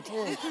singers there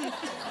too.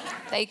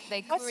 They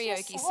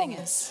karaoke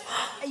singers.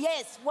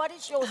 Yes, what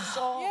is your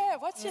song? Yeah,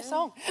 what's your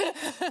song?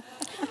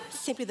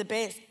 Simply the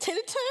best.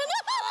 Tina Turner.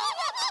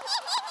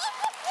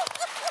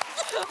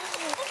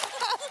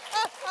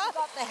 She's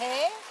got the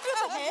hair.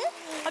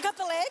 I got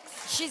the legs.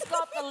 She's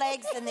got the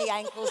legs and the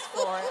ankles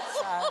for it.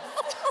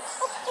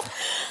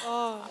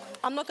 So.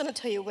 I'm not going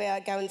to tell you where I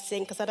go and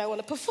sing because I don't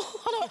want to perform.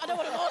 I don't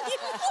want to bore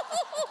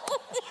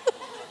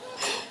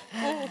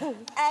you.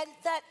 And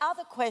that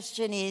other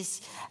question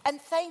is, and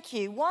thank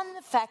you, one,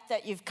 the fact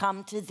that you've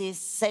come to this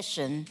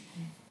session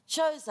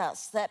shows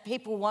us that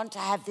people want to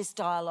have this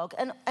dialogue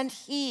and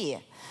hear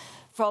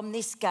from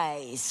this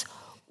gaze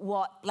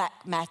what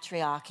black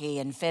matriarchy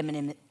and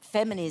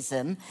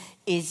feminism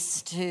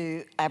is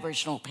to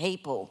Aboriginal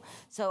people.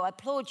 So I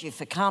applaud you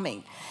for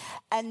coming.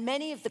 And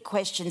many of the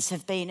questions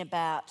have been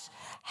about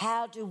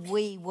how do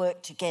we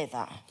work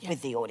together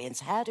with the audience?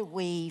 How do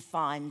we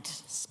find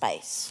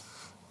space?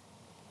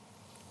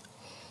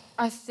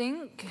 I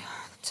think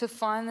to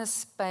find the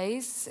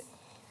space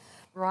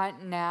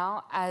right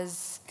now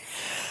as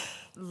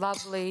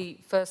lovely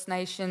First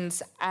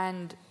Nations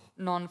and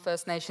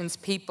non-First Nations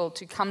people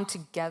to come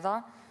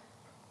together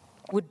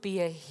would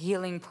be a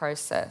healing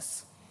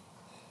process.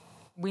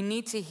 We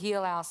need to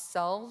heal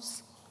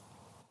ourselves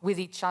with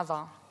each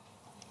other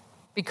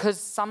because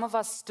some of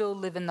us still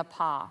live in the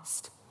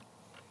past.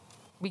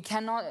 We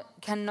can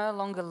no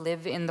longer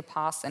live in the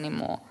past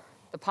anymore.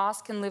 The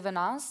past can live in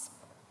us,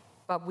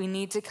 but we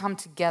need to come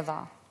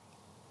together.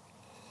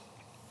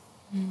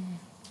 I've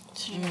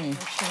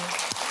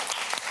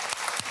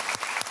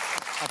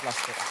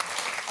lost it.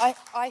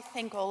 I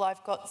think all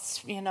I've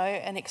got's,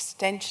 an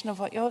extension of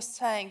what you're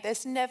saying.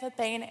 There's never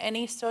been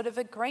any sort of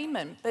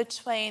agreement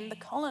between the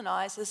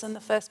colonisers and the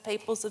First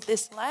Peoples of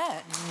this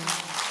land.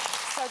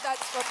 So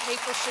that's what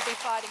people should be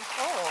fighting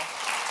for.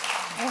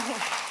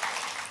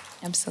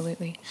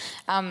 Absolutely.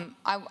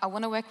 I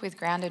want to work with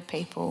grounded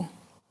people.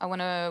 I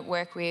want to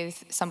work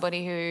with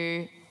somebody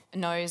who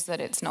knows that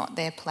it's not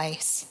their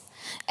place,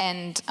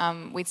 and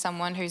with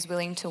someone who's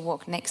willing to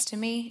walk next to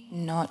me,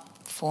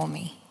 not for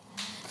me.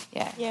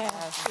 Yeah.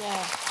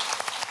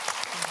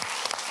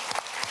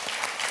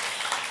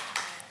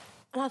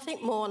 And I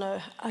think more on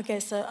a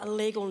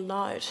legal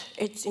note,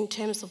 it's in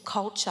terms of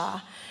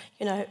culture,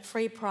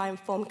 free, prior,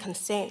 informed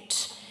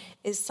consent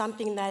is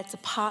something that's a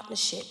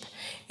partnership,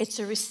 it's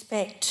a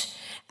respect.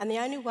 And the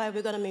only way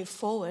we're going to move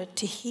forward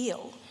to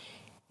heal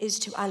is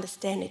to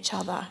understand each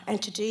other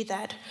and to do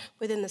that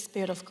within the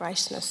spirit of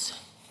gracefulness.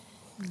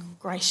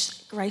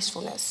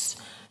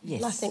 Yes.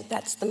 And I think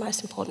that's the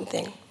most important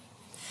thing.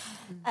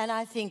 And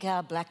I think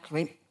our I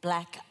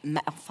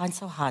find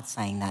so hard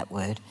saying that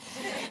word.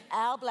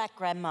 Our black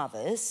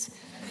grandmothers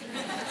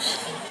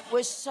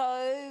were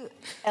so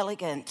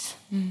elegant,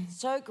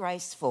 so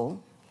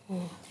graceful,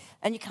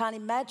 and you can't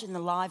imagine the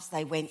lives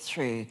they went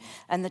through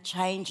and the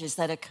changes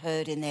that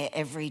occurred in their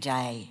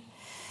everyday.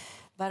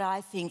 But I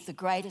think the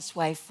greatest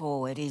way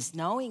forward is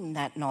knowing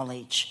that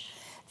knowledge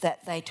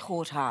that they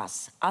taught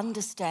us,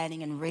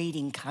 understanding and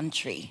reading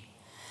country.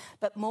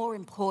 But more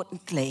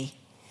importantly,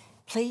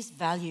 please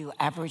value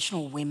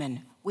Aboriginal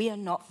women. We are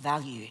not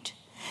valued.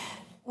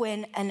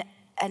 When an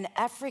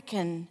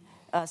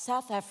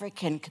South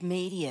African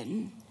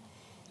comedian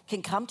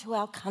can come to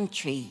our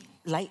country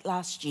late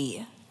last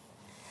year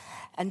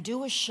and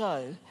do a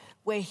show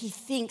where he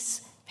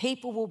thinks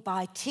people will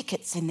buy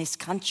tickets in this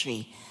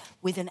country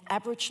with an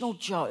Aboriginal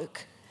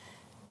joke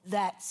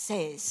that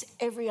says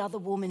every other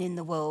woman in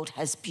the world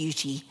has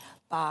beauty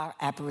bar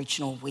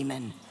Aboriginal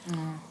women.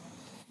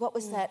 What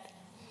was that?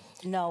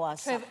 Noah.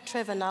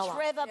 Trevor Noah.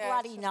 Trevor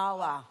bloody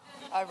Noah.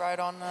 I wrote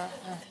on the...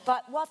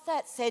 But what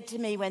that said to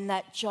me when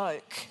that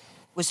joke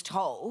was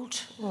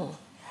told,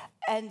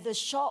 and the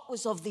shot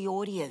was of the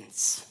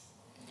audience,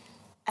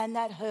 and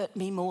that hurt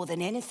me more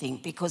than anything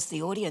because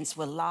the audience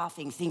were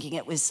laughing, thinking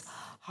it was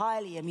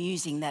highly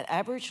amusing that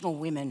Aboriginal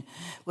women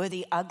were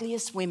the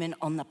ugliest women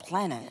on the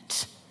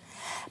planet.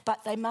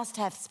 But they must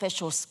have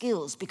special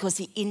skills because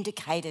he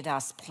indicated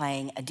us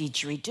playing a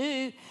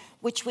didgeridoo,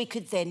 which we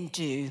could then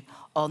do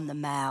on the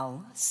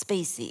male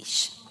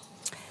species.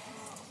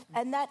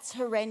 And that's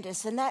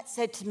horrendous. And that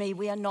said to me,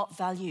 we are not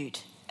valued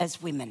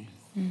as women.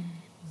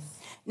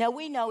 Now,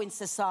 we know in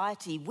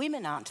society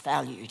women aren't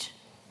valued.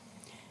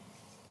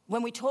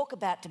 When we talk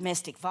about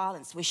domestic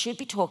violence, we should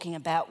be talking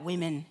about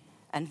women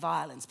and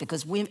violence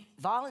because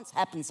violence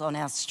happens on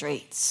our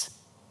streets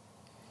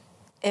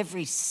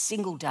every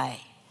single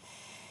day.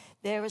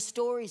 There are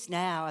stories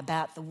now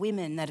about the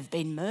women that have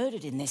been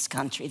murdered in this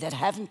country that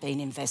haven't been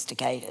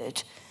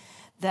investigated,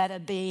 that are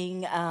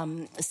being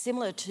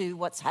similar to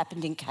what's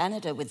happened in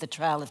Canada with the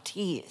Trail of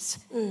Tears.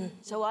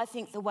 So I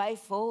think the way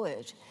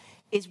forward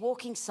is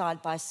walking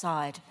side by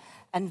side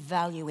and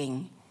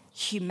valuing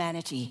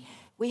humanity.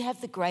 We have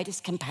the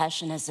greatest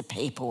compassion as a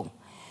people.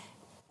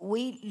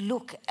 We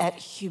look at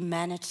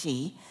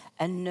humanity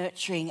and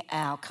nurturing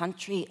our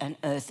country and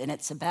earth, and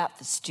it's about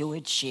the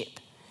stewardship.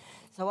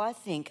 So I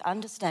think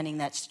understanding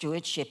that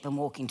stewardship and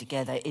walking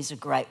together is a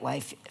great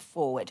way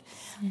forward.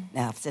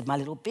 Now, I've said my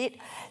little bit.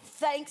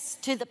 Thanks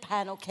to the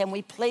panel. Can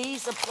we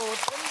please applaud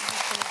them?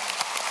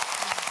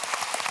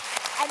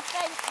 And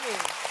thank you.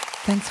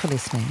 Thanks for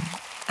listening.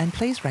 And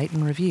please rate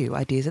and review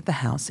Ideas at the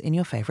House in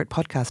your favourite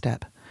podcast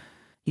app.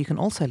 You can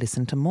also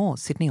listen to more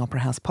Sydney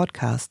Opera House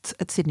podcasts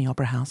at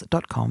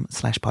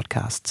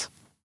sydneyoperahouse.com/podcasts.